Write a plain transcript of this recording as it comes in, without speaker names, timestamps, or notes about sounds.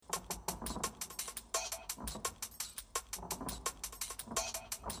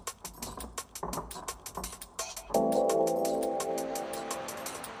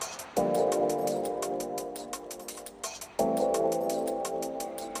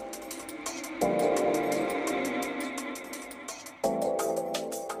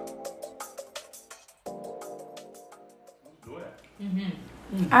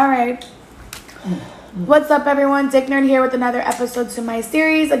All right. What's up, everyone? Dick Nerd here with another episode to my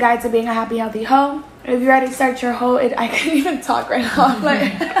series, A Guide to Being a Happy, Healthy Hoe. If you're ready to start your hoe, I can't even talk right now. I'm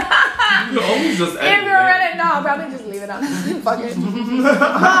like, you always just if you're ready, no, I'll probably just leave it on. Fuck it.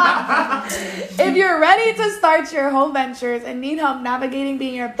 If you're ready to start your hoe ventures and need help navigating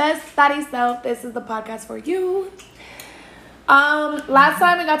being your best fatty self, this is the podcast for you. Last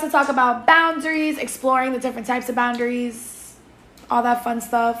time we got to talk about boundaries, exploring the different types of boundaries, all that fun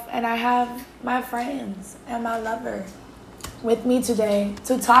stuff, and I have my friends and my lover with me today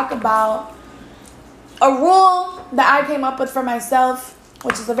to talk about a rule that I came up with for myself,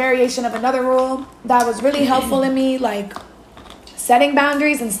 which is a variation of another rule that was really helpful in me, like setting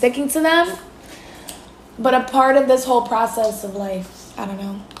boundaries and sticking to them. But a part of this whole process of life, I don't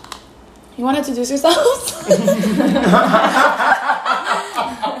know. You want to introduce yourselves?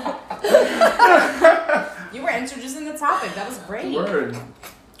 You were introducing the topic. That was great. Word.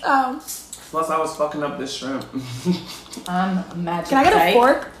 Plus, I was fucking up this shrimp. Magic. Can I get a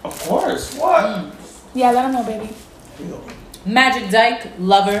fork? Of course. What? Yeah, let him know, baby. Magic Dyke,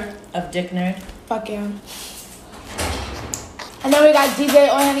 lover of Dick Nerd. Fuck yeah. And then we got DJ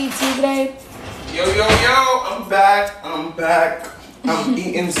Oheni Tigre. Yo, I'm back. I'm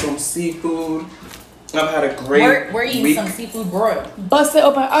eating some seafood. I've had a great We're eating week. some seafood broil. Bust it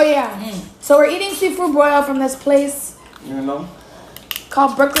open. Oh, yeah. So we're eating seafood broil from this place You know?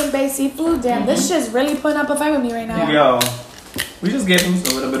 called Brooklyn Bay Seafood. Damn, this shit's really putting up a fight with me right now. Yo. We just gave him a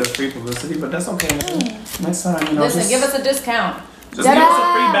little bit of free publicity, but that's okay. Next time, you know, Listen, just give us a discount. give us a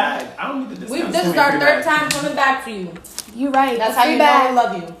free bag. I don't need the discount. This is our third time coming back to you. You right. That's how you know we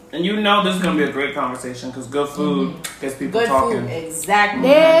love you. And you know this is going to be a great conversation because good food gets people Good talking. food, exactly.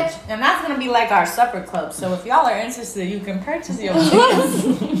 Bitch. And that's going to be like our supper club. So if y'all are interested, you can purchase your tickets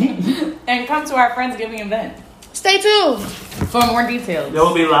and come to our Friendsgiving event Stay tuned. for more details. There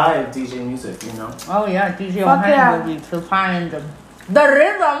will be live DJ music, you know? Oh yeah, DJ Fuck yeah. will be supplying the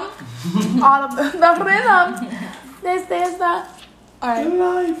rhythm. All of the rhythm. This, that. All right.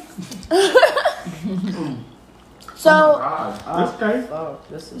 Live. So,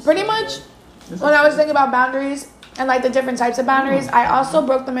 This is pretty much, when I was thinking about boundaries and like the different types of boundaries, I also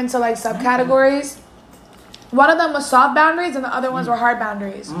broke them into like subcategories. One of them was soft boundaries and the other ones were hard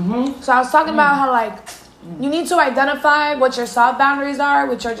boundaries. So I was talking about how like you need to identify what your soft boundaries are,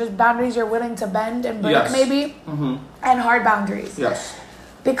 which are just boundaries you're willing to bend and break maybe, and hard boundaries. Yes.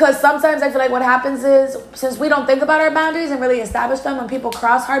 Because sometimes I feel like what happens is, since we don't think about our boundaries and really establish them, when people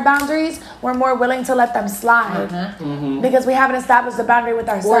cross hard boundaries, we're more willing to let them slide. Because we haven't established the boundary with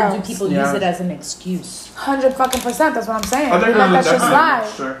ourselves. Or do people use it as an excuse? 100%, that's what I'm saying. I think Let that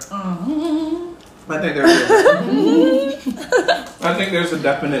shit slide. I think there's a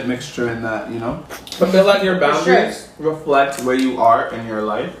definite mixture in that, you know? I feel like your boundaries reflect where you are in your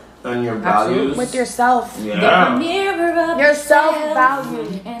life and your values. With yourself. Yeah. Mirror of Your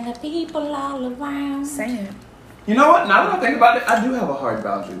self-value. and the people all around. Saying it. You know what? Now that I think about it, I do have a hard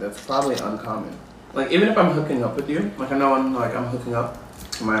boundary that's probably uncommon. Like, even if I'm hooking up with you, like I know I'm hooking up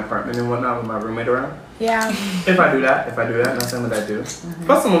in my apartment and whatnot with my roommate around. Yeah. If I do that, not saying that I do.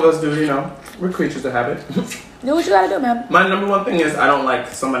 But some of us do, you know. We're creatures of habit. Do what you gotta do, man. My number one thing is I don't like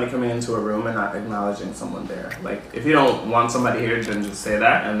somebody coming into a room and not acknowledging someone there. Like, if you don't want somebody here, then just say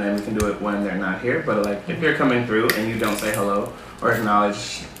that, and then we can do it when they're not here. But, like, if you're coming through and you don't say hello or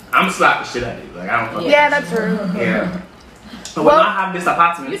acknowledge, I'm slapping shit at you. Like, I don't fucking Yeah, that's true. Yeah. So when I have this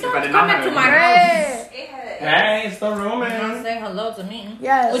apartment, You if don't I did not come have into it, my Hey. hey, it's the room, Don't man. say hello to me.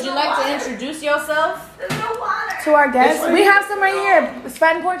 Yes. Would you like to introduce yourself? To our guests. We have some right here.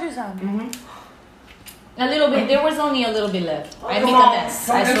 Sven, pour you some. A little bit. There was only a little bit left. I made a mess.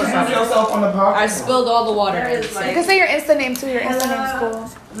 I so Introduce sorry. yourself on the podcast. I spilled all the water. You can say your Insta name too. Your Insta name's cool.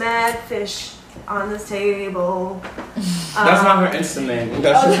 Mad fish on this table. That's not her Insta name.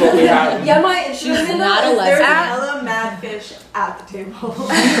 That's just what we have. Yeah, my Instagram handle not a is there's lesbian. hella mad fish at the table.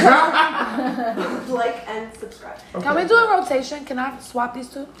 Like and subscribe. Can we do a rotation? Can I swap these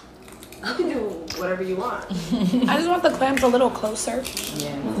two? You can do whatever you want. I just want the clams a little closer.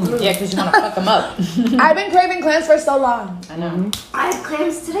 Yeah, because you want to fuck them up. I've been craving clams for so long. I know. I had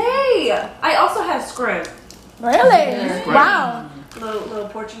clams today. I also have scrimp. Really? Yeah. Wow. Little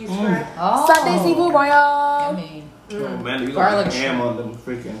Portuguese scrimp. Oh. Sunday seafood royal. Yummy. Oh, man, you Garlic got ham on them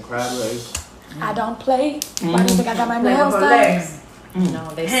freaking crab legs. I don't play. Why do you think I got my Like nails my done? legs. No,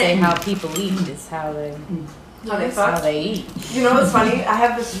 they say how people eat is how they How they that's how fuck. they eat. You know what's funny? I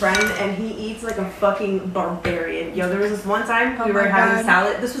have this friend and he eats like a fucking barbarian. Yo, there was this one time we were my having God.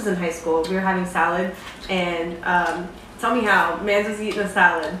 salad. This was in high school. We were having salad and tell me how. Mans was eating a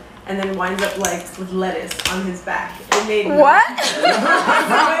salad. and then winds up like with lettuce on his back. It made me. What?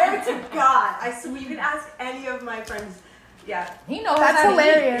 I swear to God. I swear you can ask any of my friends. Yeah. He knows That's how to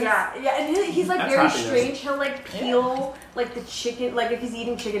eat. hilarious. Yeah, and he's like That's very happiness. strange. He'll like peel like the chicken, like if he's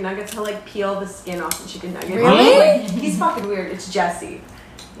eating chicken nuggets, he'll like peel the skin off the chicken nuggets. Really? Like, he's fucking weird. It's Jesse.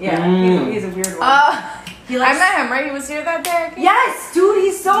 Yeah, he's a weird one. He I likes, met him, right? He was here that day. yes, dude,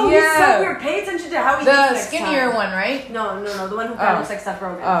 he's so Yeah. weird. Pay attention to how he eats The next skinnier time. one, right? No, the one who kind of looks like Seth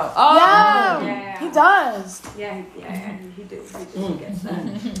Rogen. Oh. Yeah, Yeah. he does. Yeah, he gets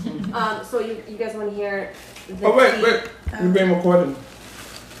that. So you guys want to hear the Oh wait, tea? wait. You're being recorded.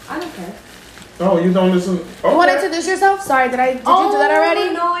 I don't care. Oh, you don't listen. You want to Okay. introduce yourself? Sorry, did you do that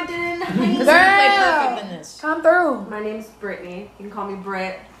already? No, I didn't. Because you play perfect in this. Come through. My name's Brittany. You can call me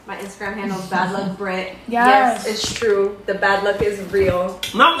Britt. My Instagram handle is badluckbrit. Yes. It's true. The bad luck is real.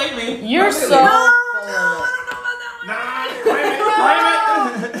 Not lately. You're Not so. lately. full. Nah, claim it.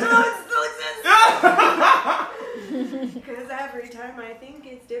 No, it still exists. Because every time I think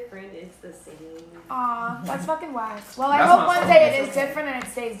it's different, it's the same. Aw, that's fucking whack. Well, I That's hope not one so day it nice. is different and it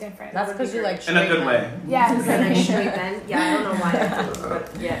stays different. That's because you like In a good straight way. men. Yes. And I'm straight then. Yeah, I don't know why I do, but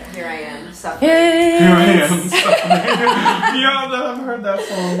yeah, here I am. Suffering. Here I am suffering. Y'all have heard that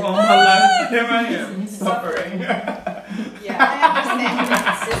song all my life. Here I am suffering. Yeah, I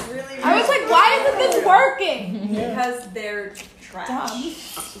understand. It's really. I was like, why isn't this working? Because they're trash.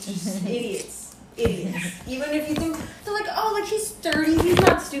 Idiots. Even if you think they're like, oh, like he's 30, he's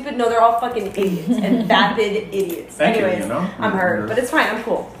not stupid. No, they're all fucking idiots and vapid idiots. Thank you, Anyways, you know? I'm hurt, but it's fine. I'm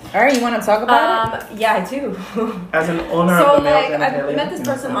cool. All right, you want to talk about it? Yeah, I do. As an owner So of the male like, I genitalia, met this you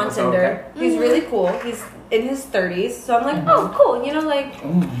know, person on so, Tinder. okay. He's really cool. He's in his 30s, so I'm like, oh, cool. You know, like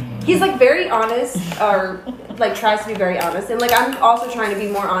he's like very honest, or like tries to be very honest, and like I'm also trying to be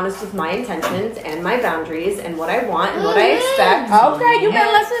more honest with my intentions and my boundaries and what I want and what I expect. Okay, you've been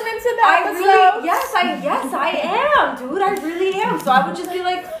And listening to the I episode. really, yes, I am, dude. I really am. So I would just be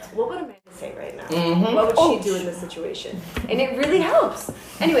like, what would Amanda say right now? Mhm. What would she do in this situation? And it really helps.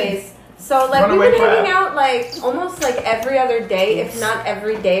 Anyways, so like we've Runaway been hanging crab. out like almost like every other day, if not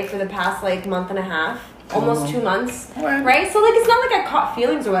every day, for the past like month and a half, almost 2 months, Okay. right? So like it's not like I caught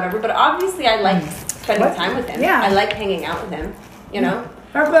feelings or whatever, but obviously I like spending time with him. Yeah. I like hanging out with him. You know?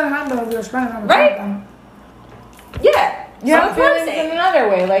 That's what happened if you're spending time with Right? them. Yeah. You So have that's what I'm feelings saying. in another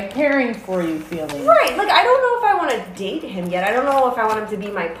way, like caring for you feelings. Right, like I don't know if I want to date him yet. I don't know if I want him to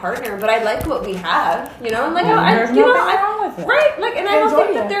be my partner, but I like what we have, you know. And like, There's you know, nothing wrong with it. right, like, and I don't Enjoy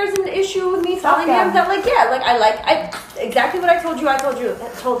think that it. there's an issue with me telling yeah. him that, like, yeah, like I exactly what I told him.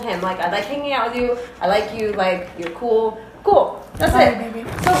 Like, I like hanging out with you. I like you. Like, you're cool. Cool. That's Sorry, it. baby.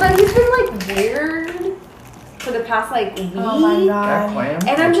 So, but he's been like weird for the past like week. Oh my That god. clam?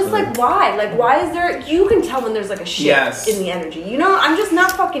 And I'm just That's like, why? Like, why is there? You can tell when there's like a shift Yes. in the energy. You know, I'm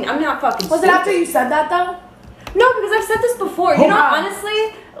not fucking. Was it stupid. after you said that though? No, because I've said this before. You know, Wow.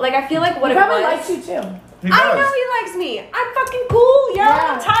 honestly, like I feel like what He it probably was. likes you too. He I does. know he likes me. I'm fucking cool, yo.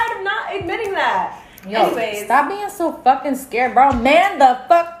 Yeah. I'm tired of not admitting that. Yo, Anyways, stop being so fucking scared, bro. Man the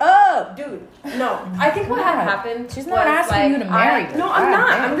fuck up. dude. No, I think what had God. happened. She's not was, asking like, you to marry her. No, I'm God not.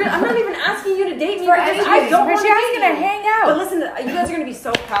 damn. I'm not even asking you to date me For because anything. I don't want She's to asking date to you. hang But out. listen, you guys are gonna be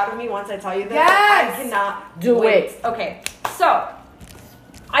so proud of me once I tell you this. Yes. I cannot Do wait. it. Okay, so I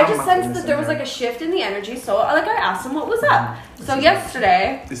I'm just not sensed gonna that there was listen, like a shift in the energy. So like I asked him what was up. So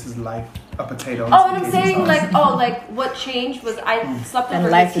yesterday. This is life. A potato. Oh, and I'm saying like what changed was I slept And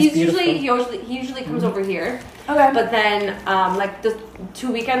over. life is He usually beautiful. comes over here, Okay. but then like the 2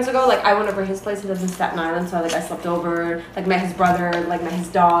 weekends ago, like I went over his place. He lives in Staten Island, so like I slept over, like met his brother, like met his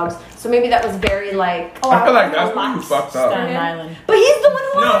dogs. So maybe that was very like. I feel like that's relaxed. when you fucked up. Staten Island. But he's the one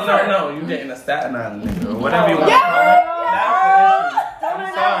who offered. No. You dating a Staten Island nigga or whatever you want to Yeah. call it. That's the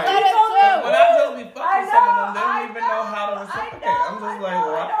issue. I'm sorry. Let it go. When I just be fucking some of them, they don't even know how to reciprocate. I'm just like,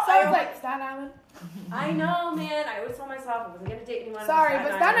 what? So it's like Staten Island. I know, man. I always told myself I wasn't gonna date anyone. Sorry, from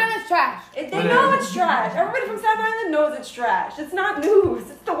but Staten Island's trash. They know it's trash. Everybody from Staten Island knows it's trash. It's not news.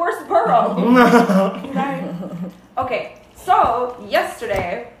 It's the worst borough. Right. Okay, so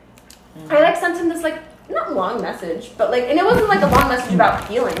yesterday, I like sent him this like not long message, but like, and it wasn't like a long message about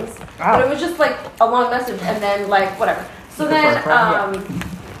feelings, but it was just like a long message, and then like whatever. So then,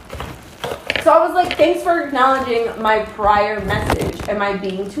 so I was like, thanks for acknowledging my prior message. Am I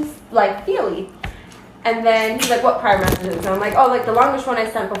being too like feely? And then he's like, what prior messages? And I'm like, oh, like the longest one I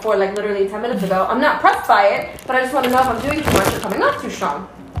sent before, like literally 10 minutes ago. I'm not pressed by it, but I just want to know if I'm doing too much or coming off too strong.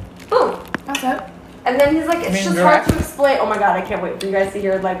 Boom. That's it. And then he's like, it's mean just direct. hard to explain. Oh my god, I can't wait for you guys to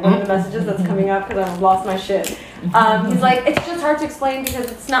hear like one of the messages that's coming up because I've lost my shit. He's like, it's just hard to explain because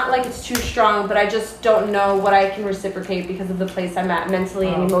it's not like it's too strong, but I just don't know what I can reciprocate because of the place I'm at mentally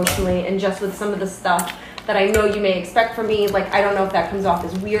and emotionally, and just with some of the stuff that I know you may expect from me. Like, I don't know if that comes off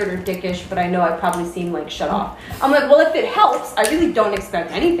as weird or dickish, but I know I probably seem like shut off. I'm like, well, if it helps, I really don't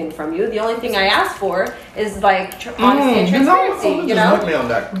expect anything from you. The only thing I ask for is like honesty and transparency. You know? Just me on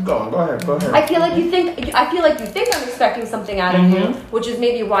that. Go ahead. I feel like you think I'm expecting something out of you, which is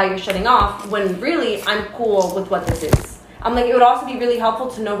maybe why you're shutting off. When really, I'm cool with what this is. I'm like, it would also be really helpful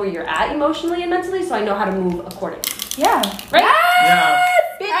to know where you're at emotionally and mentally, so I know how to move accordingly. Yeah. Right? Yeah.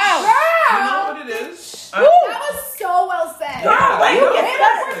 Bitch. You know what it is? That was so well said. Yeah, Wait, no, it gets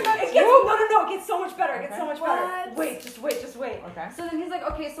better. seriously. It gets, no, it gets so much better. It gets so much better. Wait, just wait. Okay. So then he's like,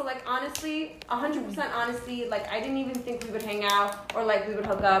 okay, so like honestly, 100% honesty, like I didn't even think we would hang out or like we would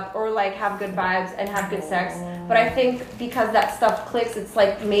hook up or like have good vibes and have good sex. But I think because that stuff clicks, it's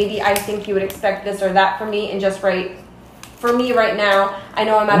like maybe I think you would expect this or that from me, and just for me right now, I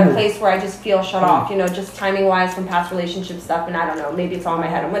know I'm at a place where I just feel shut off, you know, just timing wise from past relationship stuff, and I don't know, maybe it's all in my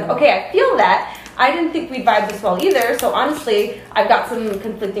head. I'm like, okay, I feel that. I didn't think we'd vibe this well either, so honestly, I've got some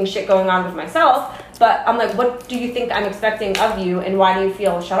conflicting shit going on with myself, but I'm like, what do you think I'm expecting of you, and why do you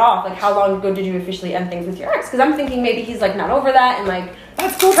feel shut off? Like, how long ago did you officially end things with your ex? Because I'm thinking maybe he's like not over that, and like,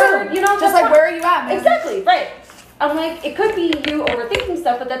 That's cool too. you know, Just like, where are you at, man? Exactly, right. I'm like, it could be you overthinking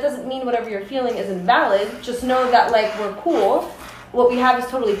stuff, but that doesn't mean whatever you're feeling isn't valid. Just know that, like, we're cool. What we have is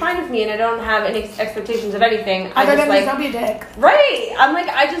totally fine with me, and I don't have any expectations of anything. I Other just than like, don't be a dick. right. I'm like,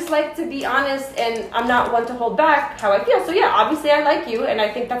 I just like to be honest, and I'm not one to hold back how I feel. So yeah, obviously I like you, and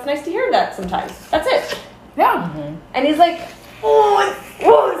I think that's nice to hear that sometimes. That's it. Yeah. And he's like,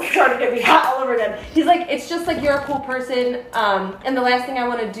 it's starting to get me hot all over again. He's like, it's just like you're a cool person, and the last thing I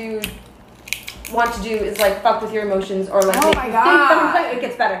want to do is like fuck with your emotions or like Oh make my you God. think it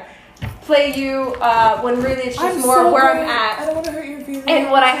gets better. Play you when really it's just I'm more so where great. I'm I at don't want to hurt your feelings.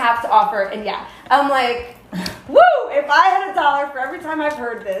 and what I have to offer. And yeah, I'm like, woo! If I had $1 for every time I've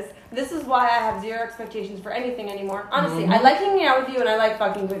heard this is why I have zero expectations for anything anymore. Honestly, I like hanging out with you and I like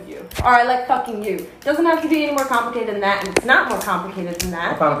fucking with you, or I like fucking you. Doesn't have to be any more complicated than that, and it's not more complicated than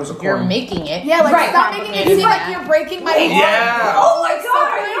that. You're making it. Yeah, like Right. stop making it seem like you're breaking my heart. Yeah. Oh my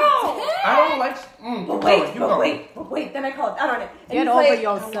god, I know. I don't like. But wait, then I call it out on it. And Get he's over like,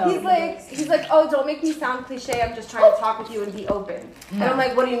 yourself. He's like, oh, don't make me sound cliche. I'm just trying to talk with you and be open. And I'm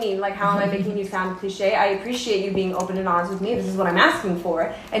like, what do you mean? Like, how am I making you sound cliche? I appreciate you being open and honest with me. This is what I'm asking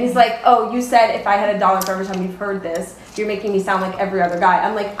for. And he's like, oh, you said if I had $1 for every time you've heard this, you're making me sound like every other guy.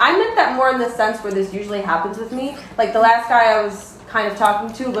 I'm like, I meant that more in the sense where this usually happens with me. Like the last guy I was kind of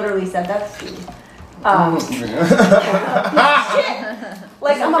talking to literally said that to me. Shit.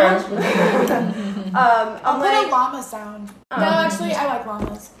 Like I'm I'll put like, a llama sound. No, actually, I like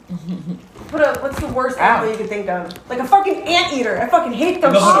llamas. what's the worst animal you could think of? Like a fucking anteater. I fucking hate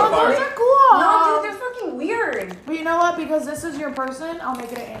those Those shit. are Oh, those are cool. No, dude, they're fucking weird. But you know what? Because this is your person, I'll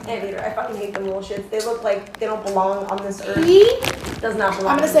make it an anteater. Anteater. I fucking hate them little shits. They look like they don't belong on this earth. He? Does not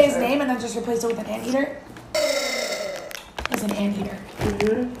belong. I'm gonna on say this his earth. name and then just replace it with an anteater. It's an anteater.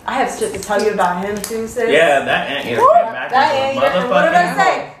 I have shit to tell you about him too, sis. Yeah, that anteater came back That as a anteater. And what did I motherfucking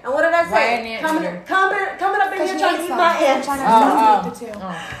say? And what did I Why say? an Coming anteater? up in here trying to eat my ants. Trying to eat the two.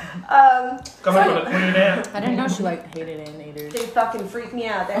 Coming for the queen ant. I didn't know she hated anteaters. They fucking freak me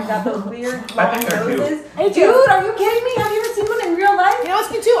out. They've got those weird I long think they're cute. noses. Hey, Dude, are you kidding me? Have you ever seen one in real life? You know what's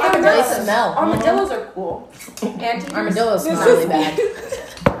cute too? They Armadillos. smell. Armadillos are cool. Anteaters. Armadillos smell really bad. You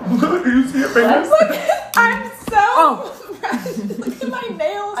see your fingers? I'm so look at my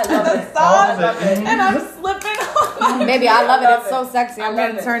nails I and love the it. sauce, All of it. and I'm slipping on my. Baby, I love it. It's love so sexy. I'm I love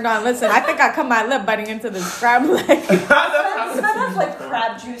getting it. turned on. Listen, I think I cut my lip biting into this crab leg. That's like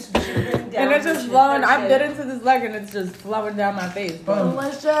crab juice dripping down. And it's just flowing. I bit into this leg and it's just flowing down my face. Bro.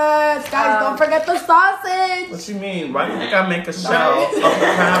 Delicious, guys! Don't forget the sausage. What you mean? Why do you think I make a shell of the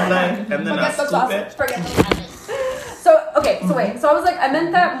crab leg and then I Forget the scoop sausage. it? Forget the sausage. So wait. So I was like, I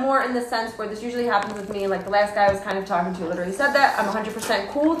meant that more in the sense where this usually happens with me. Like the last guy I was kind of talking to literally said that I'm 100%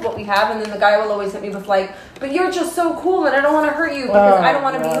 cool with what we have, and then the guy will always hit me with like, but you're just so cool, and I don't want to hurt you because I don't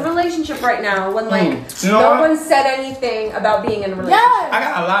want to be in a relationship right now. When like You know no what? one said anything about being in a relationship. I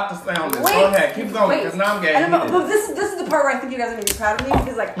Yeah. got a lot to say on this. Wait, Go ahead, keep going, wait. because now I'm And getting but heated. this is the part where I think you guys are gonna be proud of me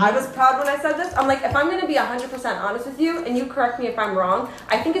because like I was proud when I said this. I'm like, if I'm gonna be 100% honest with you and you correct me if I'm wrong,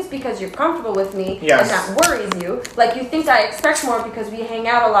 I think it's because you're comfortable with me Yes. and that worries you. Like you think I expect more because we hang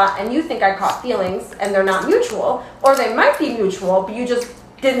out a lot and you think I caught feelings and they're not mutual, or they might be mutual, but you just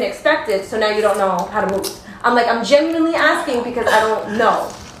didn't expect it, so now you don't know how to move. I'm like, I'm genuinely asking because I don't know.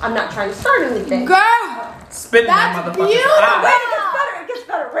 I'm not trying to start anything. Girl, Spit in that that's motherfucker's beautiful. eye. Wait, it gets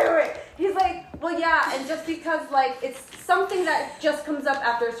better. Wait. He's like, Well, yeah, and just because, like, it's something that just comes up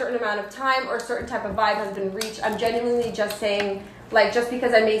after a certain amount of time or a certain type of vibe has been reached, I'm genuinely just saying, like, just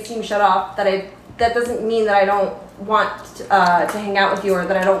because I may seem shut off, that doesn't mean that I don't want to hang out with you or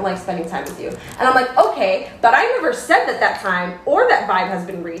that I don't like spending time with you. And I'm like, okay, but I never said that time or that vibe has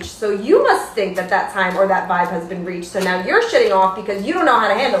been reached. So you must think that time or that vibe has been reached. So now you're shitting off because you don't know how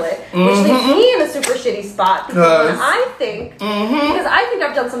to handle it, which leaves me in a super shitty spot because when I think, because I think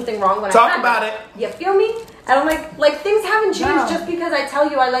I've done something wrong when Talk about it. You feel me? And I'm like things haven't changed just because I tell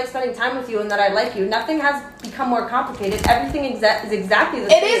you I like spending time with you and that I like you. Nothing has become more complicated. Everything is exactly the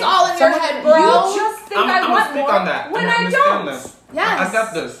same. It is all in your head, bro. You just think I want more when I don't. Yes. I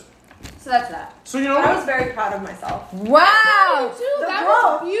got this. So that's that. So you know I what? was very proud of myself. Wow. That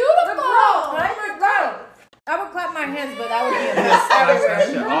was beautiful. I would clap my hands, but that would be a mess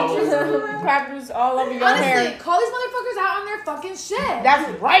everywhere. Crackers all over your Honestly, hair. call these motherfuckers out on their fucking shit.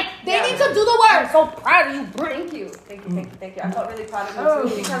 That's right. They need to do the work. I'm so proud of you, Brit. Thank you. I felt really proud of you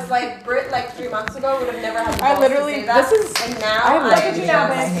too because like Britt like 3 months ago would have never had the balls to say that. And now I love I'm you just now,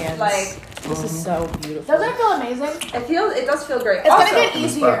 my hands. like This is so beautiful. Doesn't it feel amazing? it does feel great. It's Also, gonna get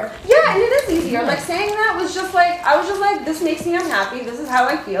easier. yeah, and it is easier. Like saying that was just like I was just like, this makes me unhappy. This is how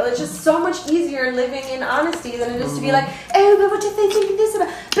I feel. It's just so much easier living in honesty than it is to be like, oh, but what if they think this about?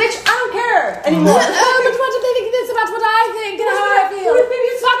 Bitch, I don't care anymore. Oh, but what if they think this about what I think and how I feel? Maybe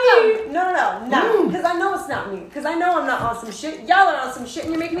it's Fuck them. No. Because I know it's not me. Because I know I'm not on some shit. Y'all are on some shit,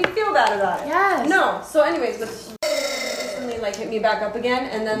 and you're making me feel bad about it. Yes. No. So, anyways, but recently like hit me back up again,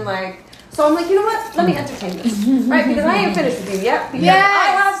 and then like. So I'm like, you know what? Let me entertain this, right? Because I ain't finished with you yet. Because Yes.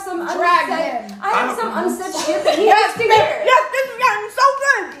 I have some unsaid shit that he has to hear. Yes, this is getting so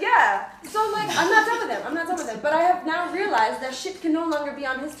good. Yeah. So like, I'm not done with him. But I have now realized that shit can no longer be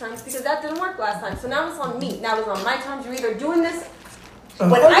on his terms because that didn't work last time. So now it's on me. Now it's on my terms. You're either doing this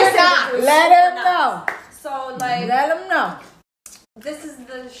when I say not. do it, Let or him not. know. So like, Let him know. this is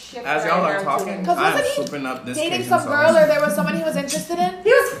the shift. As that y'all I are am talking, doing. Because I'm wasn't he swooping up this dating Cajun some sauce. girl or there was someone he was interested in? He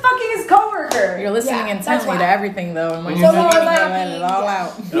was fucking his coworker. You're listening Yeah, that's intently why. to everything, though, and when So you're he not was even like, gonna let it all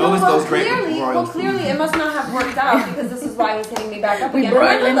out. It always goes great with Well, royals. clearly it must not have worked out because this is why he's hitting me back up We again.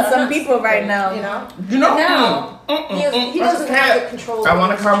 brought And I in know that some I'm not people right stupid, now. You know. You know, Now he doesn't have the control. I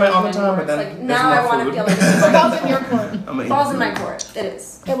want to over comment all the his time, but anymore. then It's like, there's now I no want to food. feel like So that was in your court. I'm gonna eat falls in food. my court. It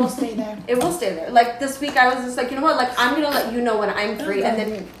is. It will stay there. It will stay there. Like this week, I was just like, you know what? Like I'm gonna let you know when I'm free, and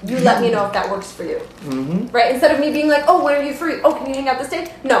then you let me know if that works for you. Mm-hmm. Right? Instead of me being like, oh, when are you free? Oh, can you hang out this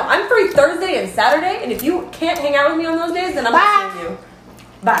day? No, I'm free Thursday and Saturday, and if you can't hang out with me on those days, then I'm not seeing you.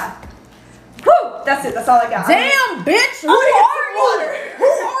 Bye. Whew! That's it. That's all I got. Damn, bitch! Who I'm gonna are get you? water. Who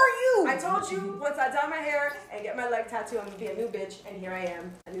are you? I told you once I dye my hair and get my leg tattoo, I'm gonna be a new bitch, and here I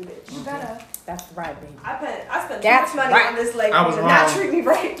am, a new bitch. You better. That's right, baby. I spent too That's much money right. on this leg I was to not wrong. treat me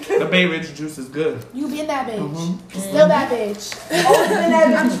right. The Bay Ridge juice is good. You being that bitch. Mm-hmm. Still that bitch. Always been that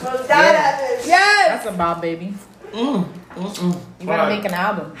bitch. Gonna die that bitch. Yes. That's a bob, baby. Mm. Mm-mm. You gotta make an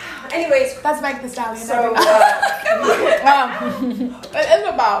album. Anyways, That's Meg the Stallion. so It is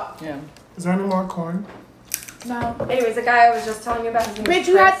about. Yeah. Is there any more corn? No. anyways, the guy I was just telling you about, his name Bitch, is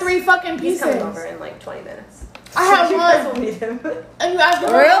you had Chris. 3 fucking He's pieces. coming over in like 20 minutes. I have You guys one. will meet him. And you asked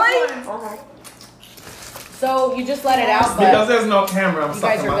for Really? one. So you just let it out, Because but there's no camera, I'm You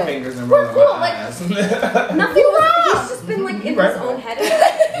guys sucking are my good. fingers and We're rolling cool, my like- eyes. Nothing was, he's just been like in Right. his own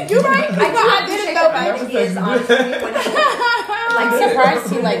head. You right? I I did it though, I baby. think he is honestly when he, I'm surprised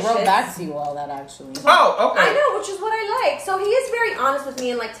he like wrote Shit. back to you all that actually. Oh, okay. I know, which is what I like. So he is very honest with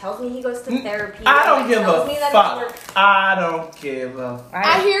me and like tells me he goes to therapy. I and, don't like, give tells me a that fuck. it's work. I don't give a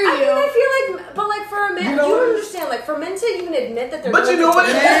I hear I mean, I you. feel like, but like for a man, You you, know don't what? understand. Like for men to even admit that they're. But you know what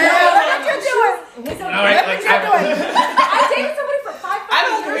it is? What you're doing? It's okay. All right, like, I dated somebody for 5 I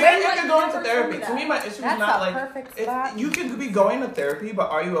don't years. care and, if like, you're going to never therapy. told To me, my issue is That's not a like perfect if spot. you can be going to therapy, but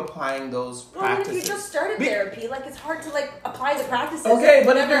are you applying those Well, I mean, if practices? you just started Be- therapy, like it's hard to like apply the practices. Okay,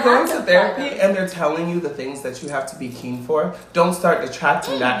 but if Never you're going had to apply therapy them. and they're telling you the things that you have to be keen for, don't start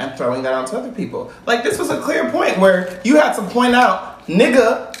detracting that and throwing that onto other people. Like this was a clear point where you had to point out,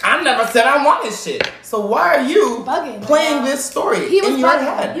 nigga, I never said I wanted shit. So why are you Bugging. playing this story He was in your bugging.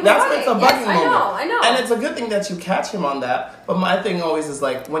 head? He was That's bugging. it's a bugging Yes, I moment. know, I know. And it's a good thing that you catch him on that. But my thing always is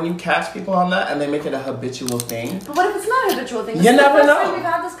like when you catch people on that and they make it a habitual thing. But what if it's not a habitual thing? This You is never the first know. time we've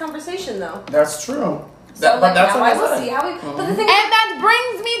had this conversation though. That's true. So like but that's now what I will said. see how we. But the thing And that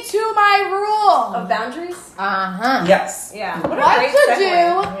brings me to my rule. of boundaries. Uh-huh. Yes. Yeah. What a great to segue.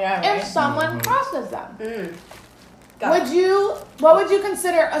 do Yeah, if right. someone crosses them? Got What would you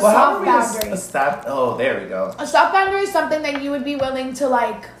consider a Well, how soft do boundary? we stop? Oh, there we go. A soft boundary is something that you would be willing to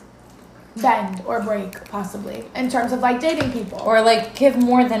like bend or break, possibly, in terms of like dating people. Or like give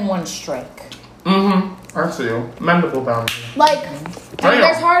more than one strike. I see you. Mendable boundary. Like, I mean,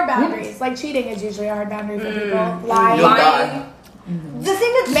 there's hard boundaries. Like cheating is usually a hard boundary for people. Lying. You'll die. The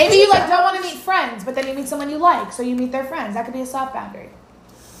thing that's Maybe you like don't want to meet friends, but then you meet someone you like, so you meet their friends. That could be a soft boundary.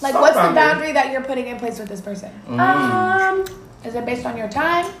 Like, Soft what's the boundary. boundary that you're putting in place with this person? Is it based on your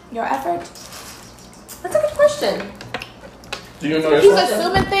time, your effort? That's a good question. Do you know He's yourself?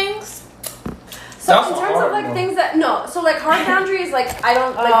 assuming things. So That's in terms hard of like one. things that so like hard boundaries, like I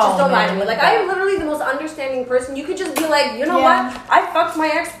don't like just don't lie to me. Like I am literally the most understanding person. You could just be like, you know Yeah. what? I fucked my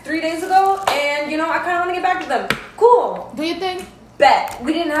ex 3 days ago, and I kind of want to get back to them. Cool. Do you think? Bet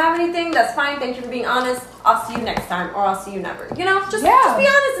we didn't have anything. That's fine. Thank you for being honest. I'll see you next time, or I'll see you never. Just be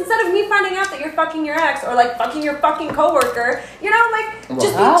honest instead of me finding out that you're fucking your ex or like fucking your fucking coworker.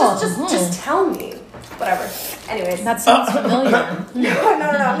 Just tell me. Whatever. Anyways. That sounds familiar. No,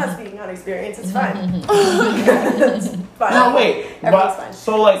 I'm not speaking on experience. It's fine. It's fine. No, wait. Everything's fine.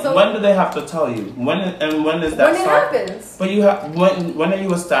 So when do they have to tell you? When is that? When it start? happens. But you have when are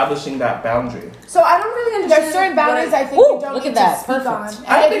you establishing that boundary? So I don't really understand. There's certain boundaries I think Ooh, you don't look need at that. to speak Perfect. on.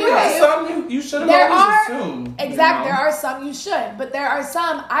 I And think if you there are do, some you should have there always are- assumed. Exactly. There are some you should, but there are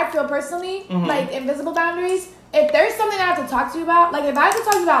some I feel personally like invisible boundaries. If there's something I have to talk to you about, like if I have to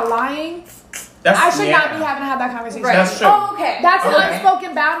talk to you about lying, I should not be having to have that conversation. Right. That's true. Oh, okay. That's an Okay.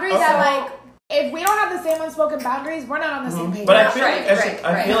 unspoken boundary that Okay. like if we don't have the same unspoken boundaries, we're not on the same page. But I Yeah, feel right, like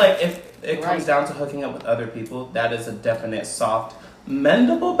I right. feel like if it comes down to hooking up with other people, that is a definite soft,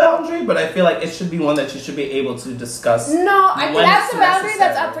 mendable boundary. But I feel like it should be one that you should be able to discuss. No, I think when that's it's a boundary that's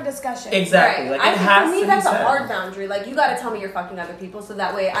necessary. up for discussion. Exactly. Right. Like I it think has for me to that's be a said. hard boundary. Like you gotta tell me you're fucking other people, so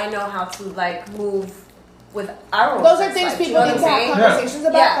that way I know how to like move with our own Those are sex things life. people You know need what to I'm have saying? conversations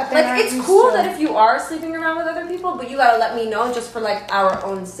about. Yeah, That they're like not it's used cool to. that if you are sleeping around with other people, but you gotta let me know just for like our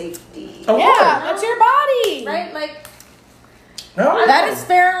own safety. Oh, Yeah, that's your body. Right? Like No. That is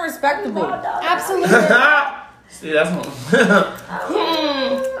fair and respectable. Absolutely. See, that's more.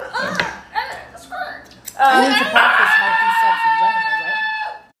 I need to practice healthy sex in general,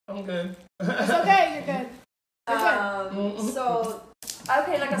 right? I'm good. It's okay. You're good. You're good. So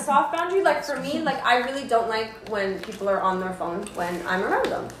okay, like a soft boundary, like for me, like I really don't like when people are on their phone when I'm around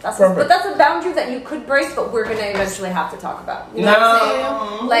them. But that's a boundary that you could break, but we're gonna eventually have to talk about. You know what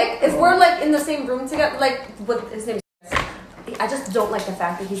I'm saying? Like if we're like in the same room together, like with his name. I just don't like the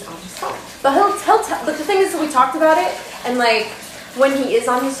fact that he's on his phone. But but the thing is, so we talked about it, and like when he is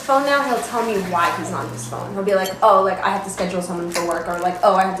on his phone now, he'll tell me why he's on his phone. He'll be like, oh, like I have to schedule someone for work, or like,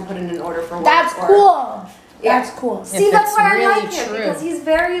 oh, I have to put in an order for work. That's or, cool. Yeah. That's cool. See, If that's it's why I really like him true. because he's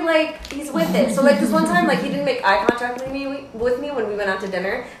very like he's with it. So like this one time, like he didn't make eye contact with me when we went out to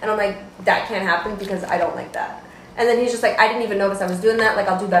dinner, and I'm like, that can't happen because I don't like that. And then he's just like, I didn't even notice I was doing that. Like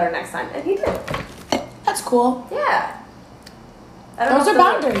I'll do better next time, and he did. That's cool. Yeah. I don't Those know if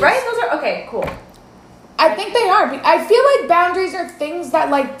are boundaries. right? Those are okay. Cool. I think they are. I feel like boundaries are things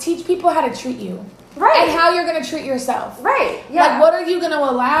that like teach people how to treat you. Right. And how you're gonna treat yourself. Right. Yeah. Like, what are you gonna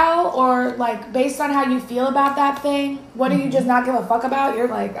allow, or like, based on how you feel about that thing, what do you just not give a fuck about? You're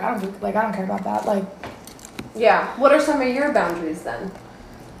like, I don't care about that. Like, Yeah. What are some of your boundaries then?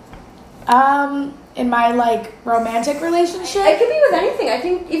 in my like romantic relationship, It could be with anything. I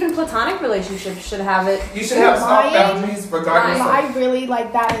think even platonic relationships should have it. You should have soft Lying. boundaries regardless of. I really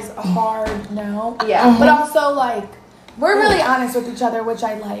like that is a hard no. Yeah. But also like, we're really honest with each other, which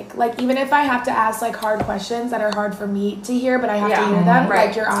I like. Like, even if I have to ask like hard questions that are hard for me to hear, but I have Yeah. to hear them, Right.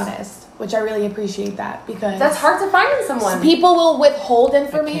 like, you're honest, which I really appreciate that, because That's hard to find in someone. people will withhold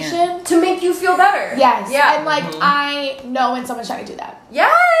information. To make you feel better. Yes. Yeah. And like, I know when someone's trying to do that. Yes,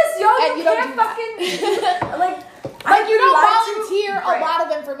 yo, And you you don't can't do that. fucking like. Like, you don't lied to- volunteer Right. a lot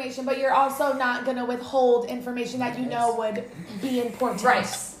of information, but you're also not gonna withhold information that you know would be important. Right.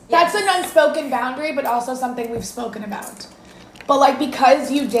 That's Yes. an unspoken boundary, but also something we've spoken about. But like,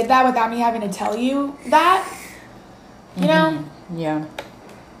 because you did that without me having to tell you that, you know, Yeah.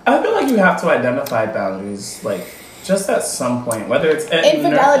 I feel like you have to identify boundaries, like just at some point, whether it's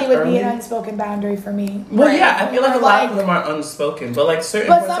infidelity would be an early- unspoken boundary for me. Well, Right. yeah, I feel like a Or, lot like- of them are unspoken, but like certain.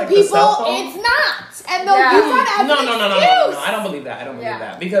 But points, some like the cell people, phone- it's not, and they'll Yeah. use that as No, an no, no, no, excuse. no, no, no. I don't believe that. I don't believe Yeah.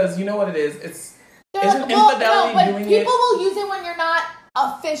 that because you know what it is. It's Yeah, Isn't well, infidelity but doing people it- will use it when you're not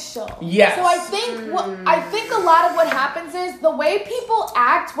official. Yes. So I think a lot of what happens is the way people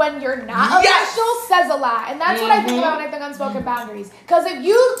act when you're not Yes. official says a lot, and that's what I think about when I think unspoken boundaries. Because if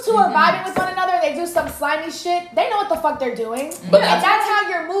you two are vibing with one another and they do some slimy shit, they know what the fuck they're doing, But and that's how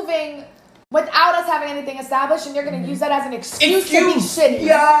you're moving without us having anything established, and you're gonna use that as an excuse to be shitty.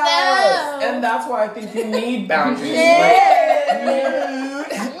 Yes. No. And that's why I think you need boundaries.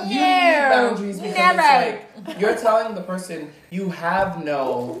 You need boundaries because it's like you're telling the person you have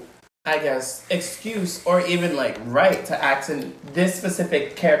no I guess, excuse or even like right to act in this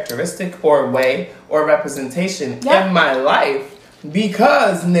specific characteristic or way or representation in my life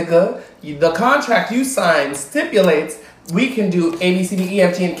because, nigga, the contract you signed stipulates we can do A, B, C, D, E,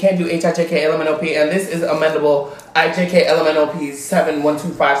 F, G, and can't do H, I, J, K, L, M, N, O, P, and this is amendable I, J, K, L, M, N, O, P 7, 1, 2,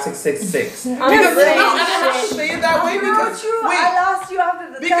 5, 6, 6, 6. Because I have to say it that way because I lost you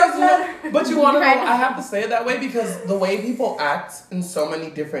after the because letter. but you want to know, I have to say it that way because the way people act in so many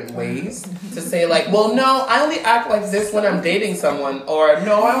different ways to say like, well, no, I only act like this when I'm dating someone, or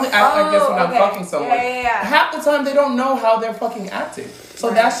no, I only act like this when I'm fucking someone. Half the time they don't know how they're fucking acting. So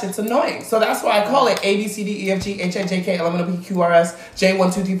that shit's annoying. So that's why I call it A, B, C, D, E, F, G, H, I, J, K, L, M, N, O, P, Q, R, S, J,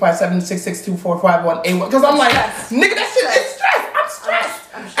 1, 2, 3, 5, 7, 6, 6, 2, 4, 5, 1, A, 1. Because I'm like, nigga, that shit is stress. I'm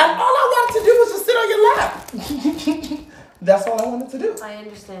stressed. And all I wanted to do was just sit on your lap. That's all I wanted to do. I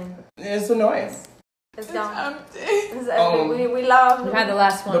understand. It's annoying. It's dumb. We love. We had the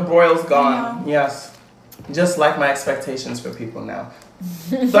last one. The broil's gone. Yes. Just like my expectations for people now.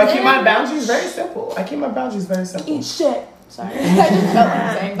 So I keep my boundaries very simple. Eat shit. Sorry. I just felt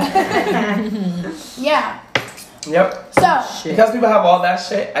like saying that. Yeah. Yep. So. Because people have all that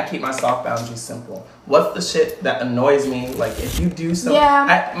shit, I keep my soft boundaries simple. What's the shit that annoys me? Like if you do something.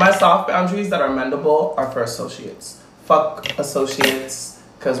 Yeah. My soft boundaries that are mendable are for associates. Fuck associates.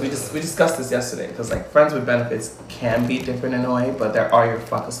 Because we discussed this yesterday. Because like friends with benefits can be different in a way, but there are your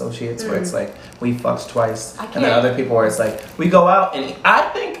fuck associates where it's like we fucked twice, and then other people where it's like we go out and I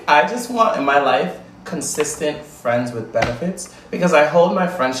think I just want in my life consistent friends with benefits because I hold my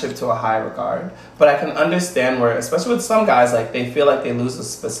friendship to a high regard, but I can understand where, especially with some guys, like they feel like they lose a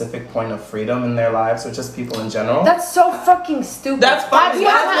specific point of freedom in their lives, or just people in general. That's so fucking stupid. That's fine.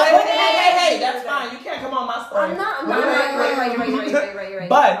 Hey, that's fine. You can't come on my story. I'm not. Right.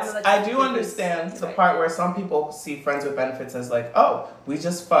 But I do understand the part where some people see friends with benefits as like, oh, we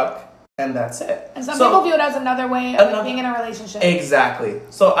just fuck. And that's it. And some people view it as another way of being in a relationship. Exactly.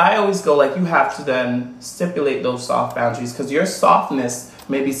 So I always go like, you have to then stipulate those soft boundaries because your softness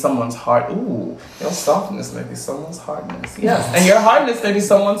may be someone's hard. Ooh, your softness may be someone's hardness. Yes. And your hardness may be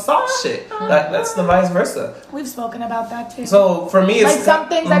someone's soft shit. That's the vice versa. We've spoken about that too. So for me, it's like some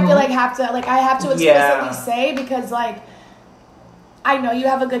things I feel like I have to explicitly say because like. I know you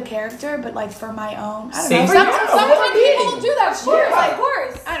have a good character, but like for my own, I don't know. Sometimes people do that shit. Of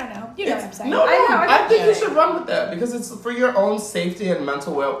course. I don't know. You know what I'm saying? No, I think you should run with that because it's for your own safety and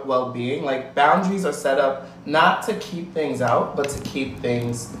mental well-being. Like boundaries are set up not to keep things out, but to keep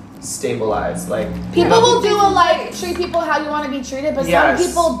things stabilized. Like people will do treat people how you want to be treated, but some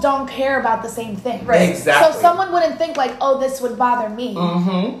people don't care about the same thing. Right. Exactly. So someone wouldn't think like, oh, this would bother me,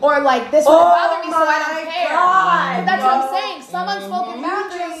 or like this would bother me, so I don't care. But that's what I'm saying. Some unspoken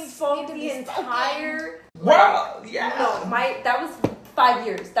boundaries need to be entire. Well, yeah. No, that was 5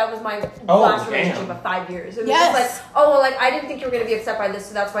 years. That was my last relationship of 5 years. It was just like, I didn't think you were gonna be upset by this,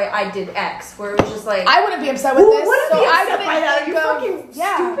 so that's why I did X. Where it was just like, I wouldn't be upset with this. Wouldn't be upset by that? Are you fucking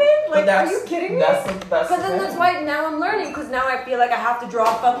stupid? Like, are you kidding me? That's why now I'm learning. Because now I feel like I have to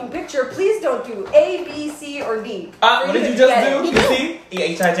draw a fucking picture. Please don't do A, B, C, or D. What did you just do? You see?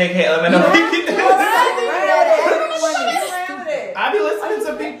 H, I, J, K, L, M, N, O, P. I be listening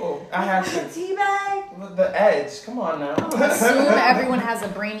to people. I have to. Teabag. The edge. Come on now. Assume everyone has a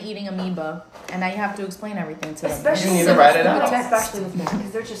brain-eating amoeba, and now you have to explain everything to them. Especially you need to write it out. Especially with men,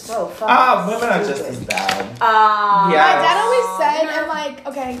 because they're just so fucking women are just as bad. My dad always said, and like,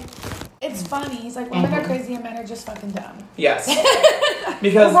 okay, it's funny. He's like, women are crazy and men are just fucking dumb. Yes.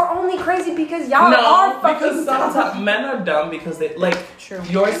 Because we're only crazy because y'all are fucking because sometimes dumb. men are dumb because they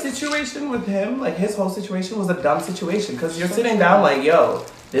your situation with him, like his whole situation was a dumb situation because you're sitting down like, yo,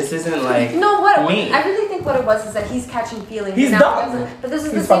 this isn't like me. I really think what it was is that he's catching feelings. He's dumb. But this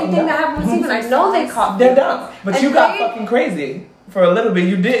is the same thing that happened with Steven. I know they caught. They're dumb, but you got fucking crazy for a little bit.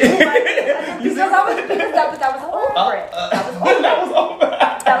 You did. Because that was over it. That was over.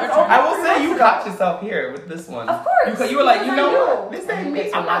 I will say you caught yourself here with this one. Of course. You were like, you know what? This ain't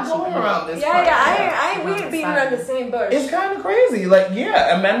me. I'm not going around this. We ain't beating around the same bush. It's kind of crazy. Like,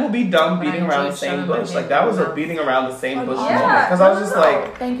 and men will be dumb beating around the same bush. Like, that was a beating around the same bush moment. Because I was just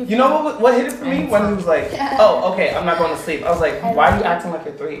like, you know what hit it for me? When he was like, oh, okay, I'm not going to sleep. I was like, why are you acting like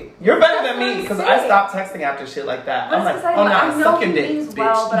you're 3? You're better than me. Because I stopped texting after shit like that. I'm like, oh, no, suck your dick, bitch.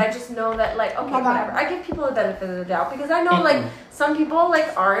 Well, but I just know that, like, okay, whatever. I give people the benefit of the doubt because I know, like, some people,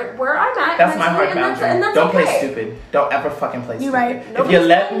 like, aren't where I'm at. That's my hard boundary. Don't play stupid. Don't ever fucking play stupid. You're right. If you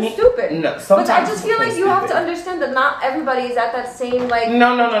let me... stupid. No, sometimes but I just feel like you have to understand that not everybody is at that same, like...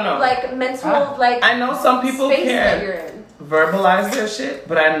 No. Like, mental, like... I know some people can verbalize their shit,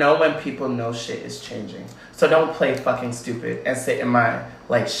 but I know when people know shit is changing. So don't play fucking stupid and sit in my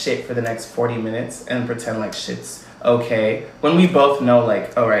like shit for the next 40 minutes and pretend like shit's okay when we both know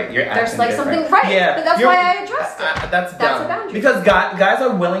like, all right, you're acting There's like different. something right. Yeah, But that's why I addressed it. That's a dumb. boundary. Because guys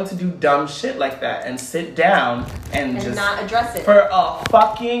are willing to do dumb shit like that and sit down and just not address it. for a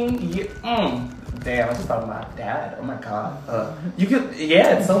fucking year. Damn, I just thought about my dad. Oh my god. You could,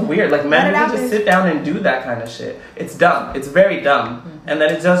 yeah, it's so weird. Like men can just sit down and do that kind of shit. It's dumb. It's very dumb, and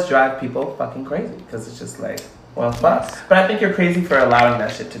then it does drive people fucking crazy because it's just like, well, fuck. But I think you're crazy for allowing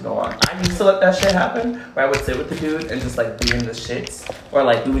that shit to go on. I used to let that shit happen, where I would sit with the dude and just like be in the shits, or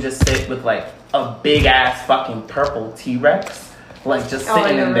like we would just sit with like a big ass fucking purple T-Rex. Like just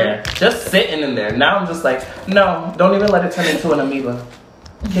sitting in there. Just sitting in there. Now I'm just like, no, don't even let it turn into an amoeba.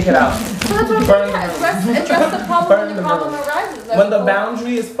 Kick it out. Address the problem when the problem arises. When the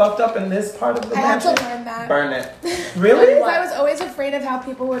boundary is fucked up in this part of the I had to boundary, learn that. burn it. Really? Because I was always afraid of how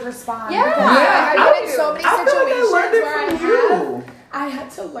people would respond. Yeah. Because I've been in so many I feel like situations I learned it where from you. I had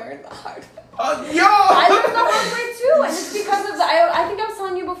to learn the hard way. Yo! I learned the hard way too, and it's because of I think I was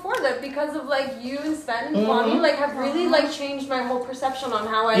telling you before that because of like you and Sven and Kwame like have really like changed my whole perception on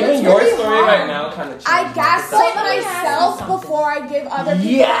how I. Even your story right now kind of changed. I gaslight my myself before I give other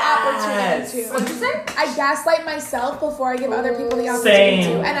people the opportunity to. What'd you say? I gaslight myself before I give other people the opportunity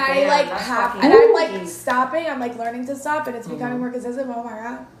Same. to. And I Damn, like that's have, fucking and I'm like crazy. stopping. I'm like learning to stop, and it's becoming more consistent. Oh my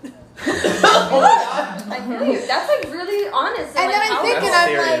god. I feel you. That's like really honest. And then like, I think, powerful. and I'm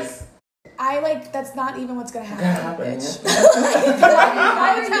serious. like, I like that's not even what's gonna happen, happen, bitch.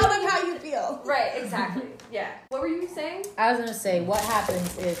 Why I tell them how you feel. Right, exactly. Yeah. What were you saying? I was gonna say, what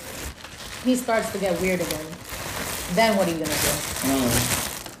happens if he starts to get weird again? Then what are you gonna do?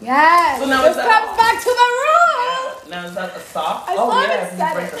 Yes. So now this is that- comes back to the rule. Now is that a soft? I still haven't if you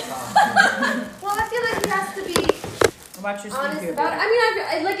said break it. the soft. Well, I feel like he has to be What about your honest sleep about it. period? I mean,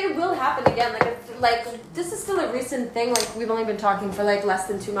 I like it will happen again. Like this is still a recent thing. Like we've only been talking for like less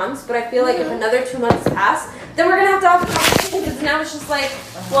than 2 months, but I feel like if another 2 months pass, then we're gonna have to have a conversation because now it's just like,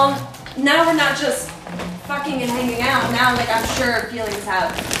 well, now we're not just fucking and hanging out. Now, like I'm sure feelings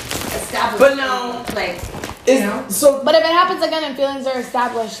have established. But no. like. So But if it happens again and feelings are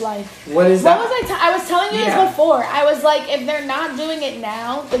established, like what is what that? was I was telling you Yeah. this before. I was like, if they're not doing it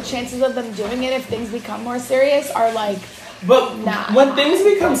now, the chances of them doing it if things become more serious are like, But Nah. when things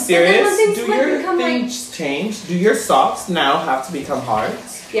become serious, when things do like your become, things change? Do your softs now have to become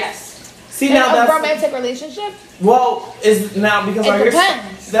hearts? Yes. See in now a that's romantic relationship. well is now because It are your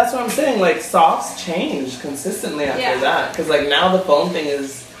depends. that's what I'm saying. Like softs change consistently after Yeah. that because like now the phone thing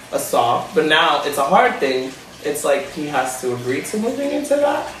is a soft, but now it's a hard thing. It's like he has to agree to moving into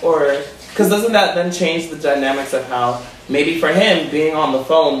that, or because doesn't that then change the dynamics of how maybe for him being on the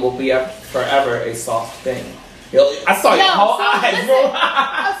phone will be forever a soft thing. I saw your whole so eyes listen, roll.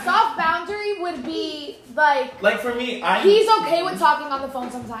 a soft boundary would be like Like for me, he's okay with talking on the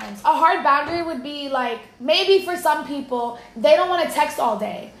phone sometimes. A hard boundary would be like maybe for some people they don't want to text all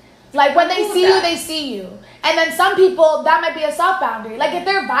day. Like when they see you, they see you. And then some people that might be a soft boundary. Like if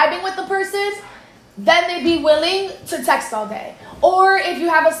they're vibing with the person, then they'd be willing to text all day. Or if you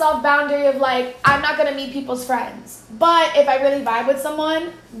have a soft boundary of like, I'm not gonna meet people's friends. But if I really vibe with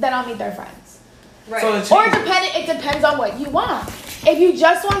someone, then I'll meet their friends. Right. So it's Or it depends on what you want. If you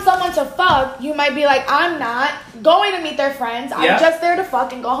just want someone to fuck, you might be like, I'm not going to meet their friends. I'm Yeah. just there to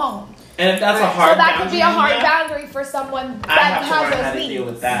fuck and go home. and if that's a Right. hard So that could be a hard boundary, boundary for someone I that have to learn how has to those deal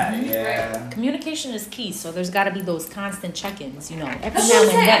needs. with that. Yeah. Communication is key, so there's got to be those constant check-ins, you know, every That's now what I'm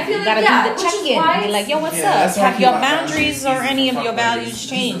and saying. I then. feel You like, got to yeah, do which the is check-in why and be like, yo, what's Yeah, that's up? why Have your people have boundaries or boundaries. any of Fuck your buddies. values This is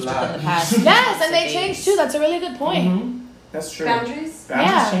changed a lot. within the past Yes, and they days? change too. That's a really good point. Mhm. That's true. Boundaries?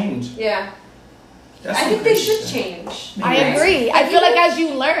 Boundaries Yeah. change. Yeah. That's I some think they crazy should shit. change. I Right. agree. I feel like as you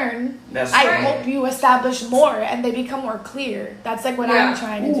learn, That's I right. hope you establish more and they become more clear. That's like what Yeah. I'm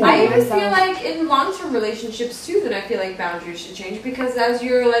trying to do. I even myself. feel like in long-term relationships too, that I feel like boundaries should change because as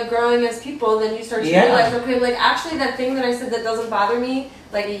you're like growing as people, then you start to Yeah. realize, okay, like actually that thing that I said that doesn't bother me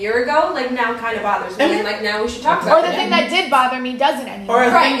like a year ago, like now kind of bothers me, and like now we should talk or about the it. thing that did bother me doesn't anymore. Or a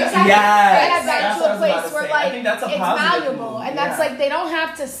Right, thing that, exactly. yes, And I've that's gotten what to I a was place about to where say. I like think that's a it's positive valuable, move. and that's Yeah. like they don't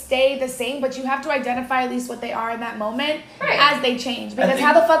have to stay the same, but you have to identify at least what they are in that moment Right. as they change. Because think-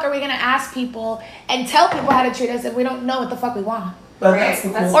 how the fuck are we gonna ask people and tell people how to treat us if we don't know what the fuck we want But Right. that's the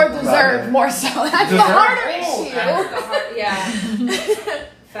That's- cool or thing deserve about it. more so? That's the Deserve. harder Oh, issue. That's the hard, yeah.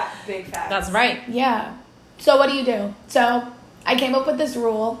 Big fact. That's right. Yeah. So what do? So I came up with this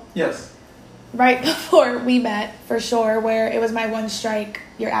rule Yes. right before we met, for sure, where it was my one strike,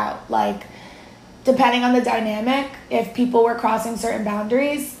 you're out. Like, depending on the dynamic, if people were crossing certain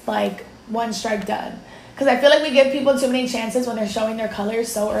boundaries, like, one strike done. Because I feel like we give people too many chances when they're showing their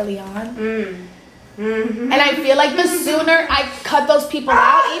colors so early on. And I feel like the sooner I cut those people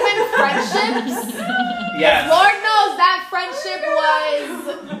out, even friendships, Yes. Lord knows that friendship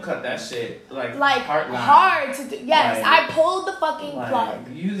was You cut that shit like hard to do. Yes, Like- I pulled the fucking plug.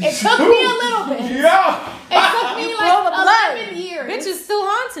 you It took me a little bit. Yeah. It took me blow the like plug. 11 years. Bitch is still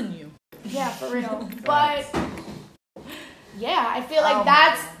haunting you. Yeah, for real. But yeah, I feel like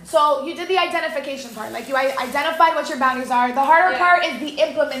that's so you did the identification part. Like you identified what your boundaries are. The harder part is the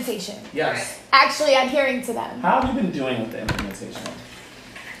implementation. Yes. Actually adhering to them. How have you been doing with the implementation?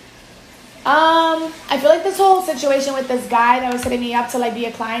 I feel like this whole situation with this guy that was hitting me up to like be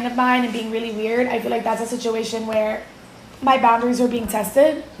a client of mine and being really weird, I feel like that's a situation where my boundaries were being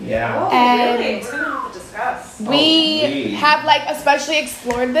tested. Yeah. Oh, And really? We're gonna have to discuss. We have like especially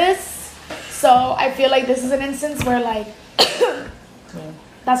explored this. So I feel like this is an instance where like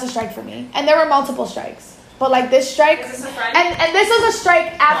that's a strike for me. And there were multiple strikes. But like this strike Is this a friend? and this was a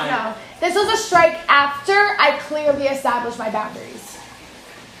strike after Fine. no. This was a strike after I clearly established my boundaries.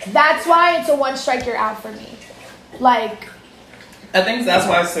 That's why it's a one strike you're out for me. Like I think that's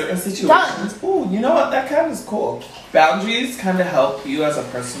why certain situations. Ooh, you know what? That kind of is cool. Boundaries kind of help you as a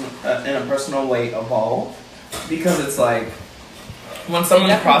person in a personal way evolve, because it's like when someone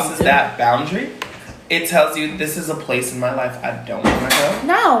definitely crosses do. that boundary, it tells you this is a place in my life I don't want to go.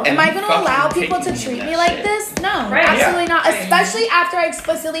 no, And am I you gonna fucking allow people taking to me treat in me that like shit. this? No, Right. absolutely not. Right. Especially after I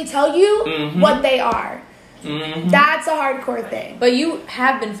explicitly tell you Mhm. what they are. Mm-hmm. That's a hardcore thing. But you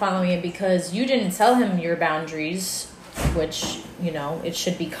have been following it because you didn't tell him your boundaries, which, you know, it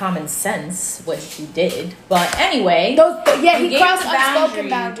should be common sense what you did. But anyway, Yeah, you he gave crossed the unspoken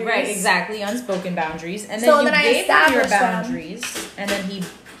boundaries. Right, exactly, unspoken boundaries. And then So you then I gave him your established them. boundaries, and then he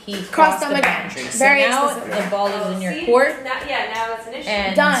crossed Crossed the them again. boundaries. Very so now explicitly. the ball is in your See? court, Now that's an issue.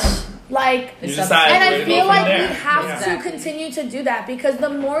 and Done. Like, it's You up decide to and where I to feel go from like there. we have Yeah. to Exactly. continue to do that because the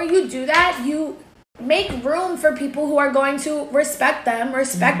more you do that, you make room for people who are going to respect them,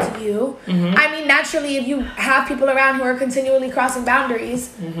 respect Mm-hmm. you. I mean, naturally, if you have people around who are continually crossing boundaries,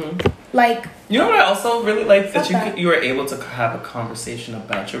 like, You know what I also really like that Fuck that. you were able to have a conversation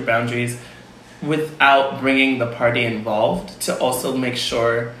about your boundaries without bringing the party involved, to also make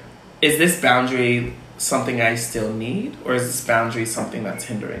sure, is this boundary something I still need, or is this boundary something that's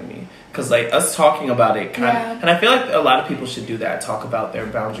hindering me? Because like us talking about it kind Yeah. of, and I feel like a lot of people should do that, talk about their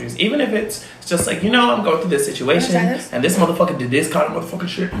boundaries, even if it's just like, you know, I'm going through this situation Wanna try this? and this motherfucker did this kind of motherfucking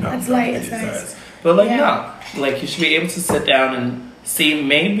shit. No, That's no, light, it's it's nice. But like, Yeah. no, like you should be able to sit down and see,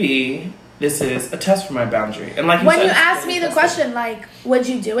 maybe this is a test for my boundary. And like when said, you it's asked me the tested. question, like, would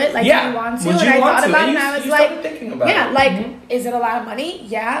you do it? Like, Yeah. do you want to? Would And you I want thought to? about it And and I you was started like, thinking about yeah, it. like, Mhm. is it a lot of money?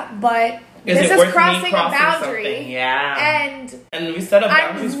 Yeah, but Is this it is worth me crossing a crossing boundary. something? Yeah. And we set up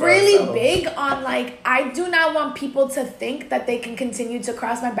boundaries I'm for really ourselves. big on like I do not want people to think that they can continue to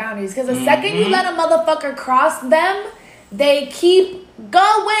cross my boundaries because the second you let a motherfucker cross them, they keep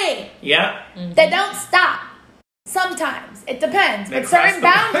going. Yeah. They don't stop. Sometimes it depends, They but certain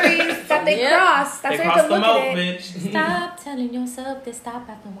cross the- boundaries that they Yeah. cross, that's They where you cross can the look moat, at it. bitch. stop telling yourself to stop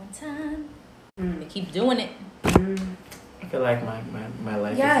after one time. They keep doing it. I feel like my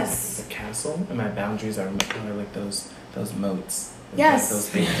life Yes. is a castle, and my boundaries are like those moats. Yes. Like those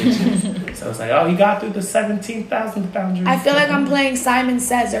big ditches. So it's like, oh, you got through the 17,000th boundary. I feel like I'm playing Simon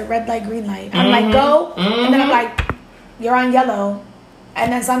Says or Red Light, Green Light. I'm like, go, and then I'm like, you're on yellow. And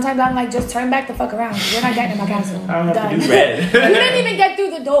then sometimes I'm like, just turn back the fuck around. You're not getting in my castle. I don't have Done. to do red. You didn't even get through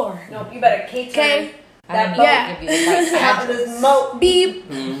the door. No, you better keep Okay? I that don't boat need Yeah. to give you the right out of address. this moat. Beep,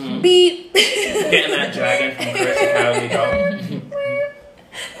 Mhm. beep. Getting that dragon from Chris Cali, dog.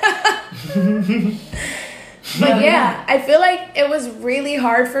 But yeah, I feel like it was really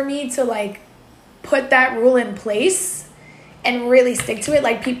hard for me to like put that rule in place and really stick to it.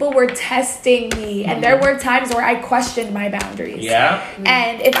 Like people were testing me and there were times where I questioned my boundaries. Yeah.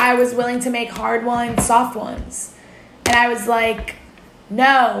 And if I was willing to make hard ones, soft ones. And I was like,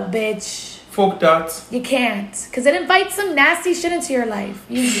 no, bitch, Folk dots. you can't. Because it invites some nasty shit into your life.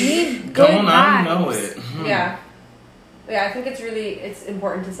 You need good Don't I vibes. know it? Yeah. Yeah, I think it's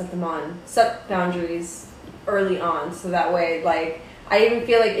important to set boundaries early on, so that way, like, I even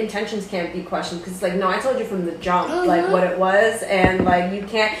feel like intentions can't be questioned, because it's like, no, I told you from the jump, like, what it was, and, like, you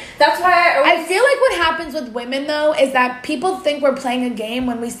can't, that's why I I always, feel like what happens with women though is that people think we're playing a game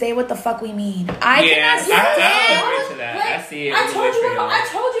when we say what the fuck we mean. I Yeah, cannot I stand. agree to that. like, I see it. I in the told you, vitriol. I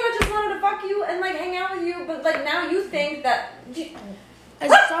just wanted to fuck you and, like, hang out with you, but, like, now you think that,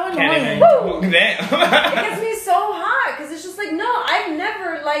 It's so annoying. Damn. It gets me so hot because it's just like, no, I've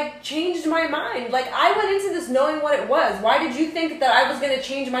never like changed my mind. Like I went into this knowing what it was. Why did you think that I was gonna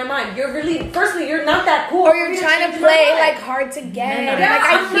change my mind? You're really, firstly, you're not that cool. Or you're trying to play like hard to get. Yeah, like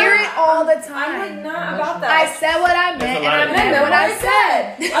I hear it all the time. I'm like not about that. I said what I meant, and I meant what I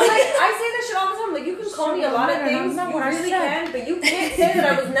said. I'm like, I say that shit all the time. Like you can call me a lot of things, you really can, but you can't say that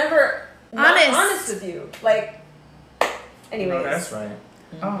I was never honest with you. Like, anyways. No, that's right.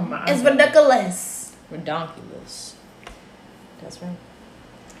 Oh my. It's ridiculous. Redonkulous. That's right.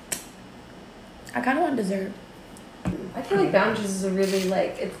 I kind of want dessert. I feel like boundaries is a really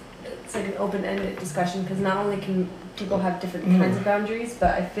like it's like an open-ended discussion because not only can people have different kinds of boundaries,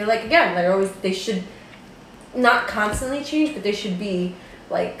 but I feel like again they should not constantly change, but they should be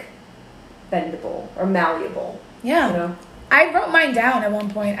like bendable or malleable. Yeah. You know? I wrote mine down at one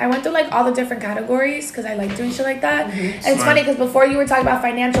point. I went through like all the different categories because I like doing shit like that. And it's Smart. funny because before you were talking about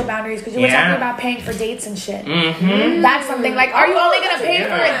financial boundaries because you were Yeah. talking about paying for dates and shit. Mm-hmm. That's something like, are you only gonna pay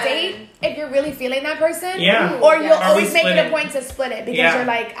Yeah. for a date if you're really feeling that person? Yeah. Or you'll Yeah. Or we always make it split a it. point to split it because Yeah. you're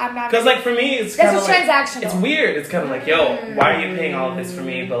like, I'm not. Because like for me, it's This kind is of like transactional. it's weird. It's kind of like, yo, why are you paying all of this for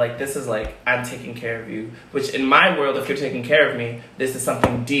me? But like this is like I'm taking care of you. Which in my world, if you're taking care of me, this is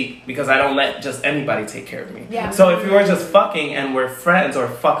something deep because I don't let just anybody take care of me. Yeah. So if we were just fucking and we're friends or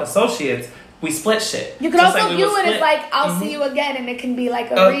fuck associates, we split shit. You could Just also like we view would it as split. like, I'll see you again, and it can be like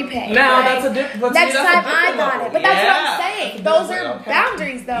a repay. Now Like, that's a different. But next to me, that's a time I different got level. it. But that's what I'm Yeah. saying. That's Those are okay.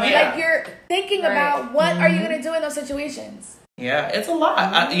 boundaries, though. Yeah. Like, you're thinking Right. about what are you going to do in those situations. Yeah, it's a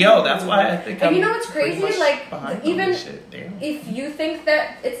lot. Yo, that's why I think. And I'm you know what's pretty crazy? much Like, behind even all this shit. Damn. if you think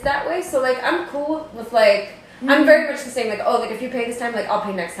that it's that way, so like I'm cool with like I'm very much the same. Like, oh, like if you pay this time, like I'll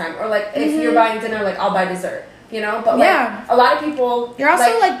pay next time, or like if you're buying dinner, like I'll buy dessert. You know, but like Yeah. a lot of people, You're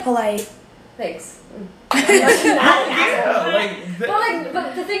also, like polite. thanks. Yeah, like.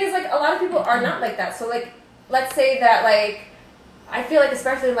 But the thing is, like, a lot of people are not like that. So, like, let's say that, like, I feel like,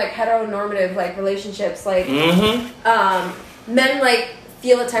 especially in, like, heteronormative, like, relationships, like, Mm-hmm. men, like,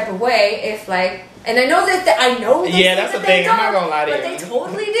 feel a type of way if, like, and I know that, I know that Yeah, that's the thing. I'm not gonna lie to but you. they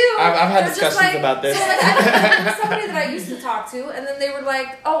totally do. I've had They're just discussions like- about this. So, like, I had somebody that I used to talk to, and then they were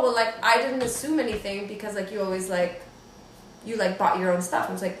like, oh, well, like, I didn't assume anything because, like, you always, like, you, like, bought your own stuff.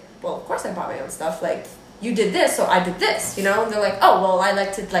 I was like, well, of course I bought my own stuff. Like, you did this, so I did this, you know? And they're like, oh, well, I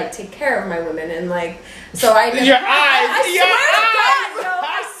like to, like, take care of my women, and, like, so I... Your eyes! I Your swear to God, yo, eyes!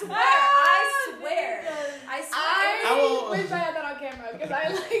 I swear. I will- wish I had that on camera because I,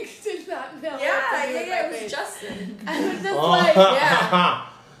 like, did not know. Yeah, it was Justin. I was just Oh. like, Yeah.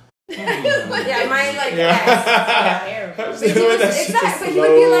 Yeah, my, like, ex. But he was, exactly, but he would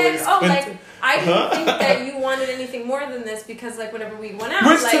be like, oh, like, I didn't think that you wanted anything more than this because, like, whenever we went out,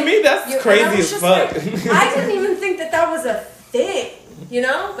 Which like, to me, that's and I crazy was as just fuck. like, I didn't even think that was a thing, you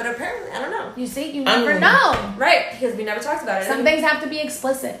know? But apparently, I don't know. you see, you never know. Right, because we never talked about it. Some things have to be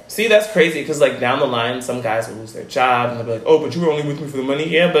explicit. See, that's crazy because, like, down the line, some guys will lose their job and they'll be like, oh, but you were only with me for the money?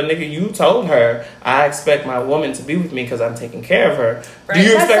 Yeah, but nigga, you told her I expect my woman to be with me because I'm taking care of her. Right. Do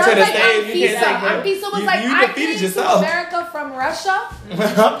you That expect her sounds to like stay if you can't take care of her? Anfisa was like, you I defeated came to yourself. America from Russia,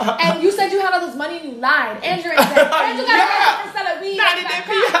 and you said you had all this money and you lied. And you're in debt. And you got Yeah. a sell a weed. 90 and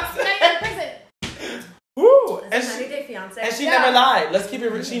Day you got caught. Fiancé. Now you're in prison. Woo! And It's a she, 90-day fiance. and she Yeah. never lied. Let's keep it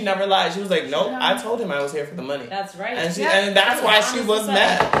real. She never lied. She was like, nope, I told him I was here for the money. That's right. And she, Yeah. and that's why she was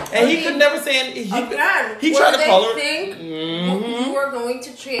mad. And he could never say anything. Again, He where tried to they call her. think Mhm. you are going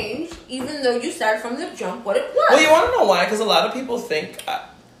to change, even though you said from the jump what it was. Well, you want to know why? Because a lot of people think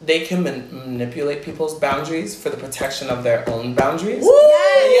they can manipulate people's boundaries for the protection of their own boundaries. Woo! Yeah,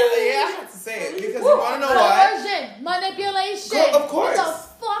 I have to say it because you want to know why? Coercion, manipulation. Well, of course. Get the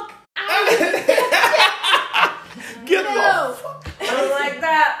fuck out of here. Get No. the fuck. I don't like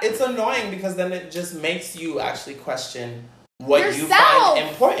that. It's annoying because then it just makes you actually question what you Yourself. find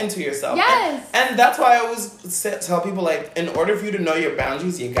important to yourself. Yes. And that's why I always tell people, like, in order for you to know your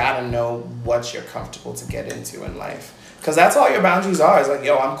boundaries, you gotta know what you're comfortable to get into in life. Because that's all your boundaries are. It's like,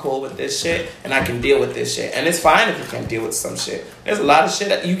 yo, I'm cool with this shit, and I can deal with this shit. And it's fine if you can't deal with some shit. There's a lot of shit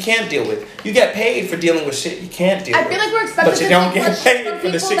that you can't deal with. You get paid for dealing with shit you can't deal I with. feel like we're expected But you to don't think get paid from for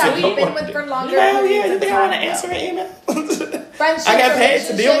the people shit that you we've don't been want with to for do. longer Hell yeah, periods you of think I want to time. answer an email? Friendships, I got paid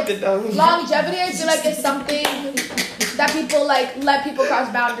to deal with it, though. Longevity, I feel like, is something that people, like, let people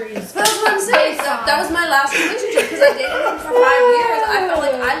cross boundaries. But that's what I'm saying. That was my last relationship because I dated him for 5 years. I felt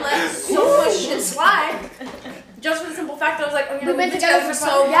like I let so much shit slide. Just for the simple fact that I was like, oh, you know, We've been together for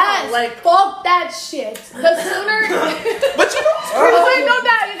so long. Yes. Like, Fuck that shit. The sooner. But you know what's crazy? Oh, wait, no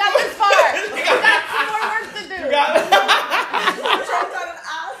doubt. You got this far. You got some more work to do.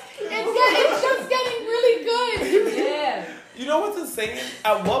 It's just getting really good. yeah. You know what's just saying,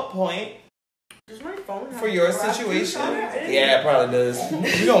 at what point Does my phone for have your crab juice situation? on it? Yeah, it probably does.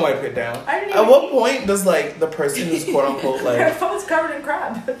 You gonna wipe it down. I didn't At even what eat. point does like the person who's quote unquote My like phone's covered in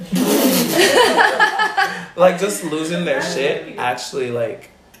crab. like just losing their shit actually like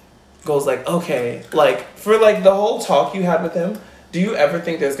goes like, okay, like for like the whole talk you had with him, do you ever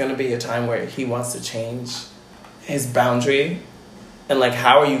think there's gonna be a time where he wants to change his boundary? And like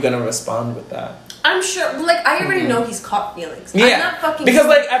how are you gonna respond with that? I'm sure, like, I already know he's caught feelings. Yeah. I'm not fucking... Because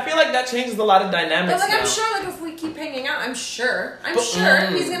like I feel like that changes a lot of dynamics. But, like, now. I'm sure, like, if we keep hanging out, I'm sure But-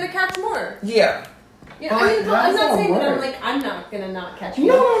 he's gonna catch more. Yeah. Yeah, But, I mean, like, but I'm that's not not saying that I'm work. like, I'm not gonna not catch No,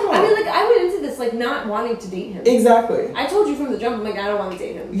 more. no, no. I mean, like, I went into this, like, not wanting to date him. Exactly. I told you from the jump, I'm like, I don't want to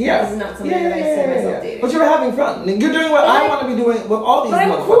date him. Yeah. This is not something that I see myself dating. But you're having fun. You're doing what I want to be doing with all these But I'm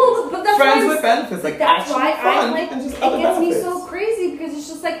motherfuckers. cool, but that's Friends why with benefits, like that's actually why fun I'm like, and just it other gets me benefits. so crazy because it's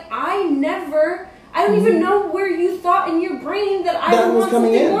just like I don't even know where you thought in your brain that I That would was want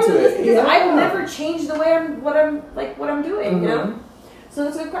coming something more into than this it. because I've Yeah. never changed the way what I'm doing, you know. So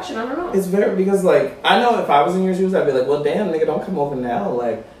that's a good question. I don't know. It's very because like I know if I was in your shoes, I'd be like, well, damn, nigga, don't come over now.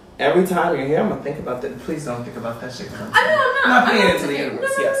 Like every time you're here, I'm gonna think about that. Please don't think about that shit. I'm not. I'm not putting it into the thinking-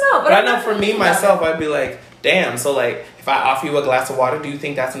 universe. No, Yes, no, but I I'm know not for me thinking about myself, I'd be like, damn. So like, if I offer you a glass of water, do you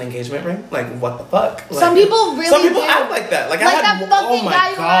think that's an engagement ring? Like, what the fuck? Like, Some people really some people do. act like that. Like I Like had, that fucking oh my guy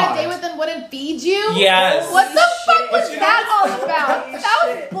you went on God. a date with and wouldn't feed you? Yes. What the fuck shit. was But you that know- all about? Holy That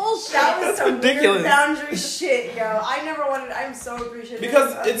was shit. bullshit. That was some ridiculous. weird boundary shit, yo. I never wanted. I'm so appreciative.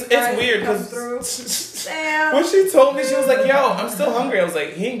 Because of it's you guys weird come because through. Damn. when she told me, she was like, yo, I'm still hungry. I was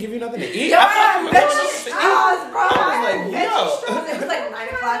like, he didn't give you nothing to eat? Yo, I I thought had you were going veggie out to eat. straws, bro. I was I like, had yo. veggie straws. It was like 9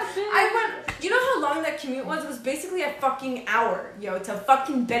 o'clock. I went. You know how long that commute was? It was basically a fucking hour, yo, to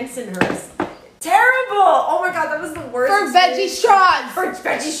fucking Bensonhurst. Terrible. Oh my god, that was the worst. For veggie straws. For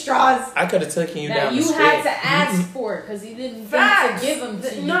veggie straws. I could have taken you That down you the street. had to ask for it because he didn't Facts. think to give them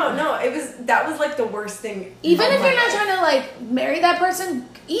to you. No, that was like the worst thing. Even of if my you're not life. trying to like marry that person,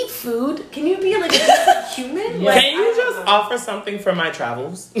 eat food. Can you be like a decent human? Yeah. Like, Can I you don't just know. offer something for my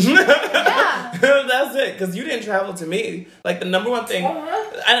travels? Yeah. That's it, because you didn't travel to me. Like the number one thing, and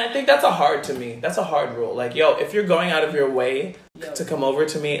I think that's a hard to me. That's a hard rule. Like, yo, if you're going out of your way to come over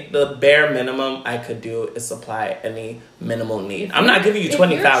to me, the bare minimum I could do is supply any minimal need. If I'm not you're- giving you if you're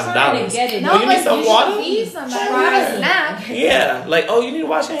trying $20,000. to get it No, you need like some you water? should feed somebody. Try Not a it. snack. Yeah, like, oh, you need to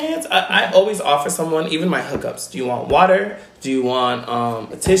wash your hands? I always offer someone, even my hookups, do you want water? Do you want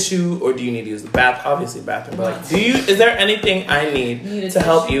a tissue? Or do you need to use the bath? Obviously bathroom, but like, is there anything I Need need a to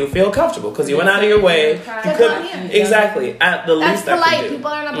help tissue. you feel comfortable? Because you went out of your way. You To could, come here. exactly, at the That's least I polite. could do.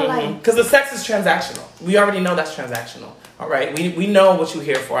 People are not polite. Because the sex is transactional. We already know that's transactional. All right, we know what you're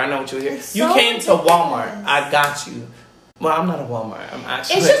here for. I know what you're here. It's You so came to Walmart. ridiculous. I got you. Well, I'm not a Walmart. I'm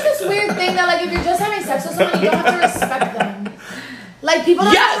actually. It's just this weird thing that like if you're just having sex with someone, you don't have to respect them. Like people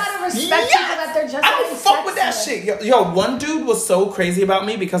don't know how to respect people that they're just I having don't fuck sex with that shit. Yo, one dude was so crazy about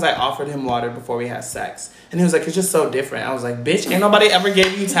me because I offered him water before we had sex. And he was like, it's just so different. I was like, bitch, ain't nobody ever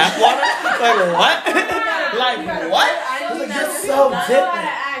gave you tap water? Like, what? Like, what? I was like, you're so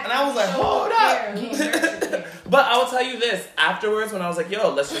different. And I was like, hold up. But I will tell you this, afterwards when I was like,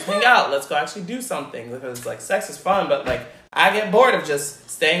 yo, let's just hang out. Let's go actually do something. Because, like, sex is fun, but, like, I get bored of just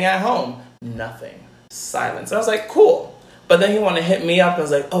staying at home. Nothing. Silence. I was like, cool. But then he wanted to hit me up and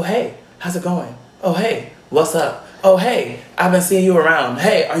was like, oh, hey, how's it going? Oh, hey, what's up? Oh, hey, I've been seeing you around.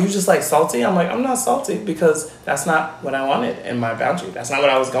 Hey, are you just, like, salty? I'm like, I'm not salty because that's not what I wanted in my boundary. That's not what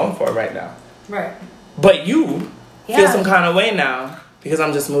I was going for right now. Right. But you feel Yeah. some kind of way now because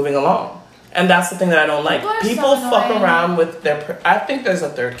I'm just moving along. And that's the thing that I don't like. People are People so fuck annoying. around with their... I think there's a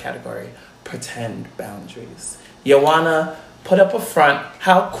third category. Pretend boundaries. You wanna put up a front.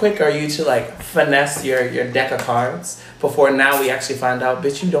 How quick are you to, like, finesse your deck of cards before now we actually find out,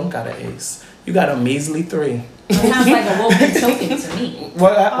 bitch, you don't got an ace. You got a measly 3. It sounds like a woken token to me.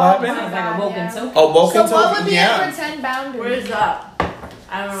 What Oh happened? Sounds like a woken token. Oh, woken So what token? would be a Yeah. pretend boundary? What is up?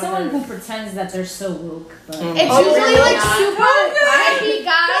 I don't know. Someone who pretends that they're so woke, but It's Oh, usually really? like super hypey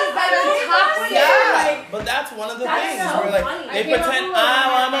guys that are toxic. Yeah, but that's one of the That's things so where like funny. they I came pretend, up with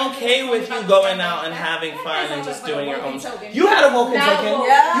I'm one. okay with you going out and having fun and just doing your own. You had a woken Now token. woke.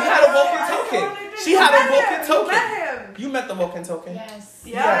 Yeah. You had a woken token. She had a woken You token. met him. You met the woken token. Yes.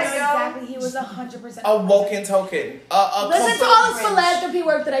 Yeah, Yes. yo. Exactly. He was 100%. A woken token. Listen to all this philanthropy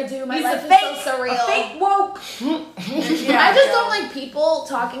work that I do. My He's life a is fake, so surreal. A fake woke. I just don't like people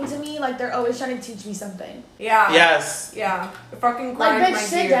talking to me like they're always trying to teach me something. Yeah. Yes. Yeah. It fucking Like, grinds bitch, my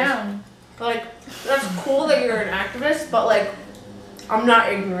sit gears. down. Like, that's cool that you're an activist, but like, I'm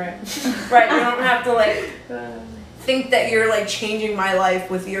not ignorant. Right? You don't have to like think that you're like changing my life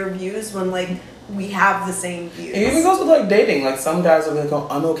with your views when like we have the same views. It even goes with like dating. Like some guys are like, "Oh,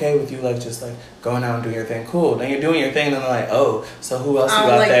 I'm okay with you like just like going out and doing your thing." Cool. Then you're doing your thing, and they're like, "Oh, so who else you I don't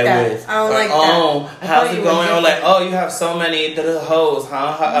got like there that. with?" I don't Or, like "Oh, that. how's thought it you were going?" Or like, different. "Oh, you have so many little hoes,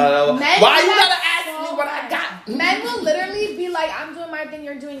 huh?" Men Why do you that gotta ask so me what I much. got? Men will literally be like, I'm doing my thing,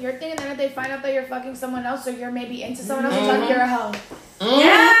 you're doing your thing, and then if they find out that you're fucking someone else or you're maybe into someone else, they're like, you're a hoe.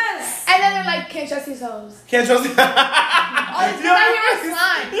 Yes. And then they're like, can't trust these hoes. Can't trust you. Oh, it's not your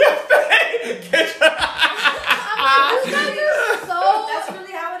slime. I'm like, you guys are so... That's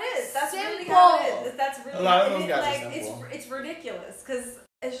really how it is. That's really Simple. how it is. That's really A lot of how those it guys is. are Like simple. it's ridiculous because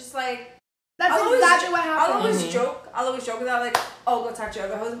it's just like That's I'll always- exactly what I'll happened. always joke. I'll always joke about like, oh, go talk to your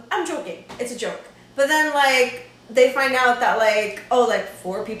other hoes. I'm joking. It's a joke. But then like they find out that like, oh, like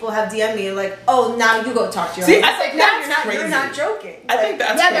 4 people have DM'd me. Like, oh, now you go talk to your. See, hoes. I It's think like, no, that's you're crazy. not joking. I think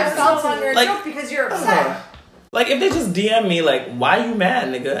that's Yeah, crazy. they're no longer a Like- joke because you're upset. Like if they just DM me like, "Why you mad,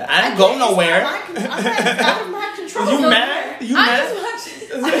 nigga? I ain't It's go not nowhere." I'm out of my control. You mad? You mad?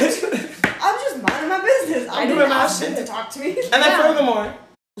 I'm just minding my business. I doing didn't my ask them shit. to talk to me. And then furthermore,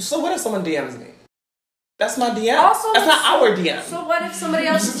 so what if someone DMs me? That's my DM. Also, that's not our DM. So what if somebody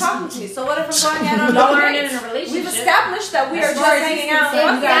else is talking to me? So what if I'm going out on Y'all a aren't date? in a relationship. We've established that we are As just far as hanging he's out.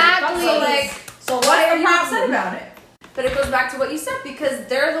 concerned, you guys are Exactly. So like, So why are you you upset about it? But it goes back to what you said because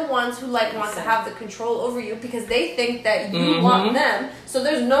they're the ones who like want to have the control over you because they think that you want them. So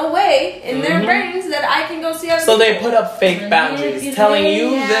there's no way in their brains that I can go see other So they people. put up fake boundaries, telling you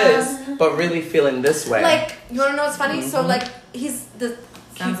Yeah. this, but really feeling this way. Like, you want to know what's funny? So like, he's the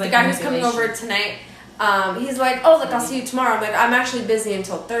Sounds the like guy who's coming manipulation. over tonight. He's like, oh, like I'll see you tomorrow. I'm like, I'm actually busy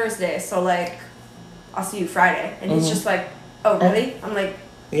until Thursday, so like, I'll see you Friday. And he's just like, oh, really? I'm like,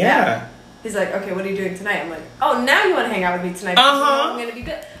 yeah. he's like, okay, what are you doing tonight? I'm like, oh, now you want to hang out with me tonight? because you know Uh-huh. I'm gonna be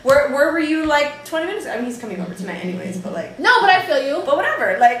good. Where were you like 20 minutes ago? I mean, he's coming over tonight anyways, but like, No, but I feel you. but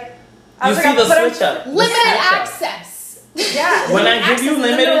whatever. Like, I You was see like, the but I'm- switch up. The Limited switch up. access. Yeah. When I limited give you access, and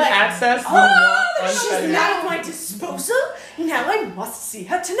then limited they're like, access, you oh, want she's unfettered. not at my disposal. Now I must see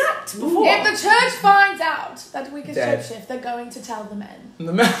her tonight. Before. If the church finds out that we can Dead. shift, they're going to tell the men.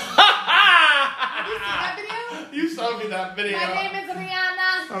 The man- Have you seen that video? You showed me that video. My name is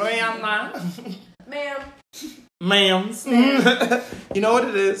Rihanna. Rihanna. Ma'am. Ma'ams. You know what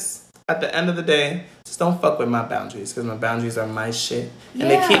it is? At the end of the day, just don't fuck with my boundaries because my boundaries are my shit. And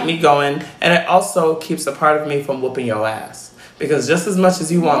they keep Yeah. me going. And it also keeps a part of me from whooping your ass. Because just as much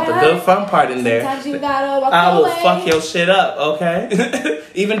as you want the good fun part in there, Sometimes you gotta walk I will away. fuck your shit up, okay?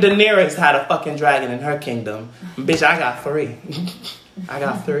 Even Daenerys had a fucking dragon in her kingdom. Bitch, I got 3. I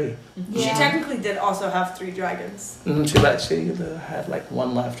got 3. She Yeah. technically did also have 3 dragons. She had like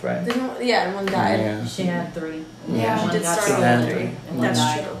 1 left, right? Didn't, yeah, and one died. Yeah. She had 3. Yeah. She One did got start She off had with 3. 3. One That's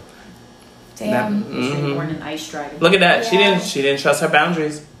died. true. Damn. She was Mhm. born an ice dragon. Look at that. She Yeah. didn't trust her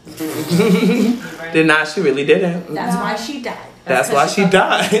boundaries. Right? Did not. She really didn't. That's No. why she died. That's why she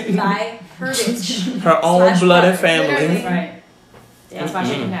died. By her bitch. Her own Slash blooded brother. That's family. right. That's why she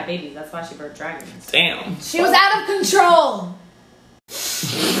Mhm. didn't have babies. That's why she birthed dragons. Damn. She was out of control.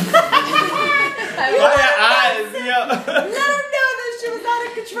 Why your eyes, yo? Let her know that she was out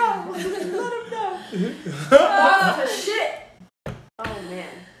of control. Let her know. Oh, shit. Oh, man.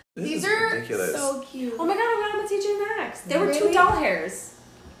 This These is are ridiculous. so cute. Oh my god, I got them at TJ Maxx. They were Really? $2 hairs.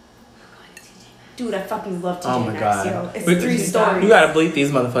 Dude, I fucking love TJ Oh my Maxx, yo. god. It's We- 3 stories. You gotta bleep these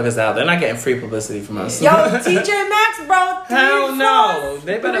motherfuckers out. They're not getting free publicity from us. Yo, TJ Maxx, bro. 3 Hell no.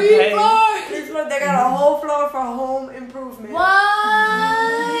 They better 3 pay. floors. They got a whole floor for home improvement.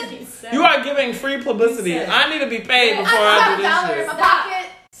 What? You are giving free publicity. I need to be paid before I I have do a dollar in this my shit. pocket.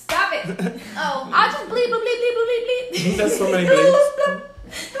 Stop it. Oh, I'll just bleep, bleep, bleep, bleep, bleep, bleep. That's so many bleeps.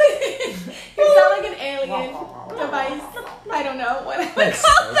 You sound like an alien device. I don't know what I would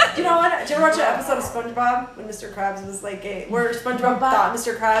call that. You know what? Did you ever watch an episode of SpongeBob when Mr. Krabs was like where SpongeBob thought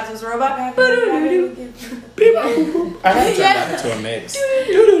Mr. Krabs was a robot? I had to turn that into a mix.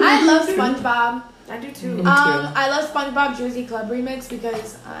 I love SpongeBob. I do too. I love SpongeBob Jersey Club remix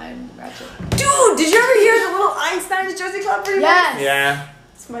because I'm ratchet. Dude, did you ever hear the little Einstein's Jersey Club remix? Yes. Yeah.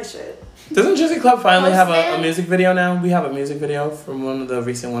 It's my shit. Doesn't Jersey Club finally have a Postman? music video now? We have a music video from one of the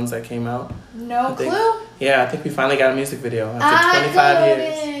recent ones that came out. No I think- clue. Yeah, I think we finally got a music video after 25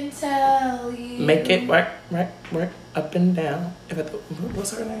 years. I couldn't tell you. Make it work, up and down.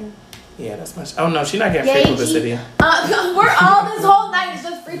 What's her name? Yeah, that's my. Oh no, she's not getting free Yankee. publicity. We're all this whole night is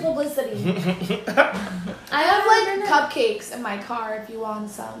just free publicity. I have like cupcakes in my car if you want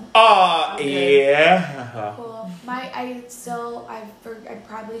some. Oh Okay. yeah. Cool. I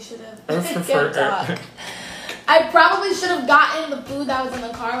probably should have. For- Good talk. I probably should have gotten the food that was in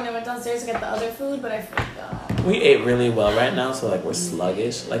the car when I went downstairs to get the other food, but I forgot. We ate really well right now, so like we're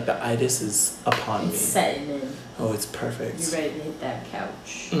sluggish. Like the itis is upon me. It's setting in. Oh, it's perfect. You ready to hit that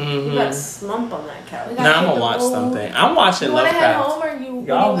couch? Mm-hmm. You got a slump on that couch. Now I'm gonna watch something. I'm watching You want to head Lovecraft. home or you?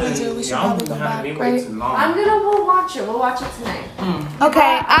 Y'all what do you want been, to do? We should y'all probably been go having me back, wait right? too long. We'll watch it. We'll watch it tonight.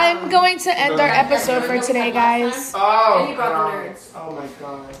 Okay, I'm going to end our episode for today, guys. Oh, And you brought the nerds. Oh my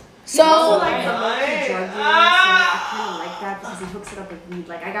god. So, like the low-key drug dealer, so I kind of like that because he hooks it up with weed.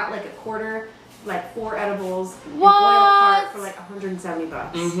 Like I got like a quarter, like 4 edibles, and oil What? cart for like $170.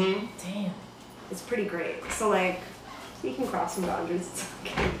 Mm-hmm. Damn. It's pretty great. So like, you can cross some boundaries. It's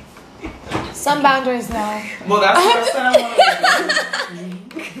okay. some boundaries now. Well, that's what I said I wanted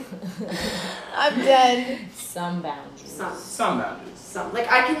to do. I'm dead. Some boundaries. Some boundaries. Some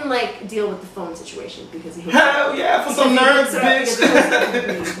like I can like deal with the phone situation because he hooks Hell yeah, for some nerds, bitch.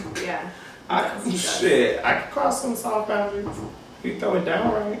 bitch. Yeah. He does. Shit, I can cross some soft boundaries. You throw it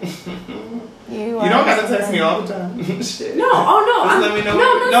down right. You You don't gotta text me all the time. Shit. No, oh no. Just I'm, let me know.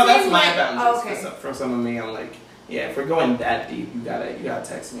 No, that's saying, my like, boundaries. oh, okay. For some of me, I'm like, yeah, if we're going that deep, you gotta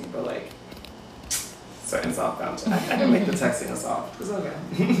text me. But like, certain soft boundaries, I can make the texting a soft. It's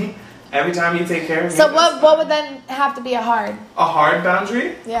okay. Every time you take care of me. So that's what would fine. then have to be a hard? A hard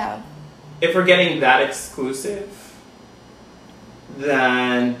boundary? Yeah. If we're getting that exclusive,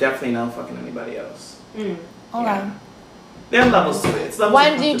 then definitely no fucking anybody else. Okay. Yeah. There are levels to it. It's levels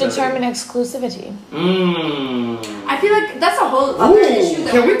When of do you comfortability. determine exclusivity? I feel like that's a whole other issue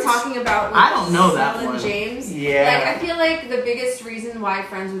that can we're we- talking about with I don't know that Syl and one. James. Yeah. Like, I feel like the biggest reason why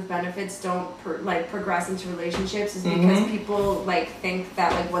friends with benefits don't progress into relationships is because people like think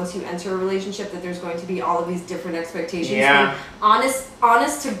that like once you enter a relationship that there's going to be all of these different expectations. Yeah. When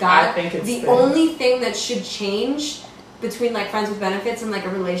honest to God, I think it's the the- only thing that should change between like friends with benefits and like a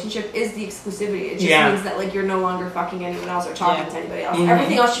relationship is the exclusivity. It just means that like you're no longer fucking anyone else or talking to anybody else.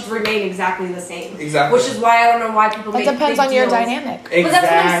 Everything else should remain exactly the same. Exactly. Which is why I don't know why people That make depends big on your deals. dynamic. Exactly. But that's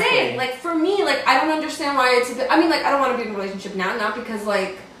what I'm saying. Like for me, like I don't understand why it's a bit. I mean, like I don't want to be in a relationship now, not because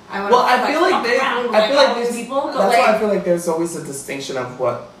like I want. Well, to I feel like all these people. But that's like, why I feel like there's always a distinction of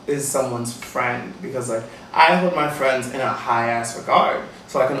what is someone's friend, because like I hold my friends in a high ass regard,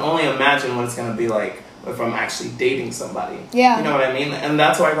 so I can only imagine what it's gonna be like if I'm actually dating somebody. Yeah. You know what I mean? And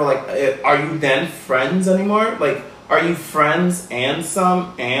that's why I go like, are you then friends anymore? Like, are you friends and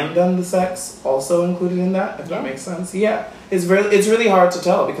then the sex also included in that? If that makes sense. Yeah. It's really hard to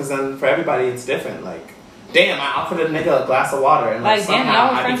tell because then for everybody it's different. Like, damn, I offered a nigga a glass of water and Like, damn, somehow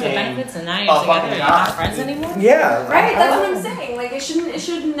y'all were I friends with became benefits and now a you're together fucking and you're guy. not friends anymore? Yeah. right? That's what I'm saying. Like it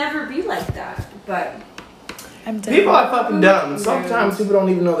should never be like that. But I'm dead. People are fucking dumb. Sometimes people don't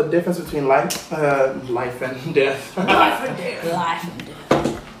even know the difference between life and death. life and death. Life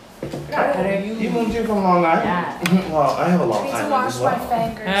and death. You moved here from Long Island? Yeah. Well, I have a I Long need to Island wash as well. my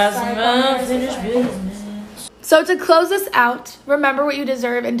fingers. Have Sorry some about unfinished this. business. So to close us out, remember what you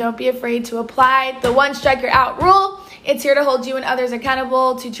deserve and don't be afraid to apply the one strike you're out rule. It's here to hold you and others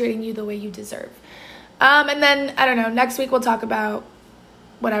accountable to treating you the way you deserve. And then, I don't know, next week we'll talk about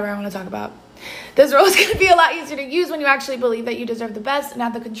whatever I want to talk about. This rule is going to be a lot easier to use when you actually believe that you deserve the best and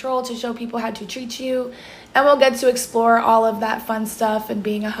have the control to show people how to treat you. And we'll get to explore all of that fun stuff and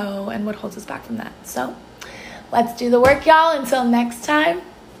being a hoe and what holds us back from that. So let's do the work, y'all. Until next time.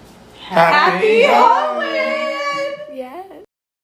 Happy holidays.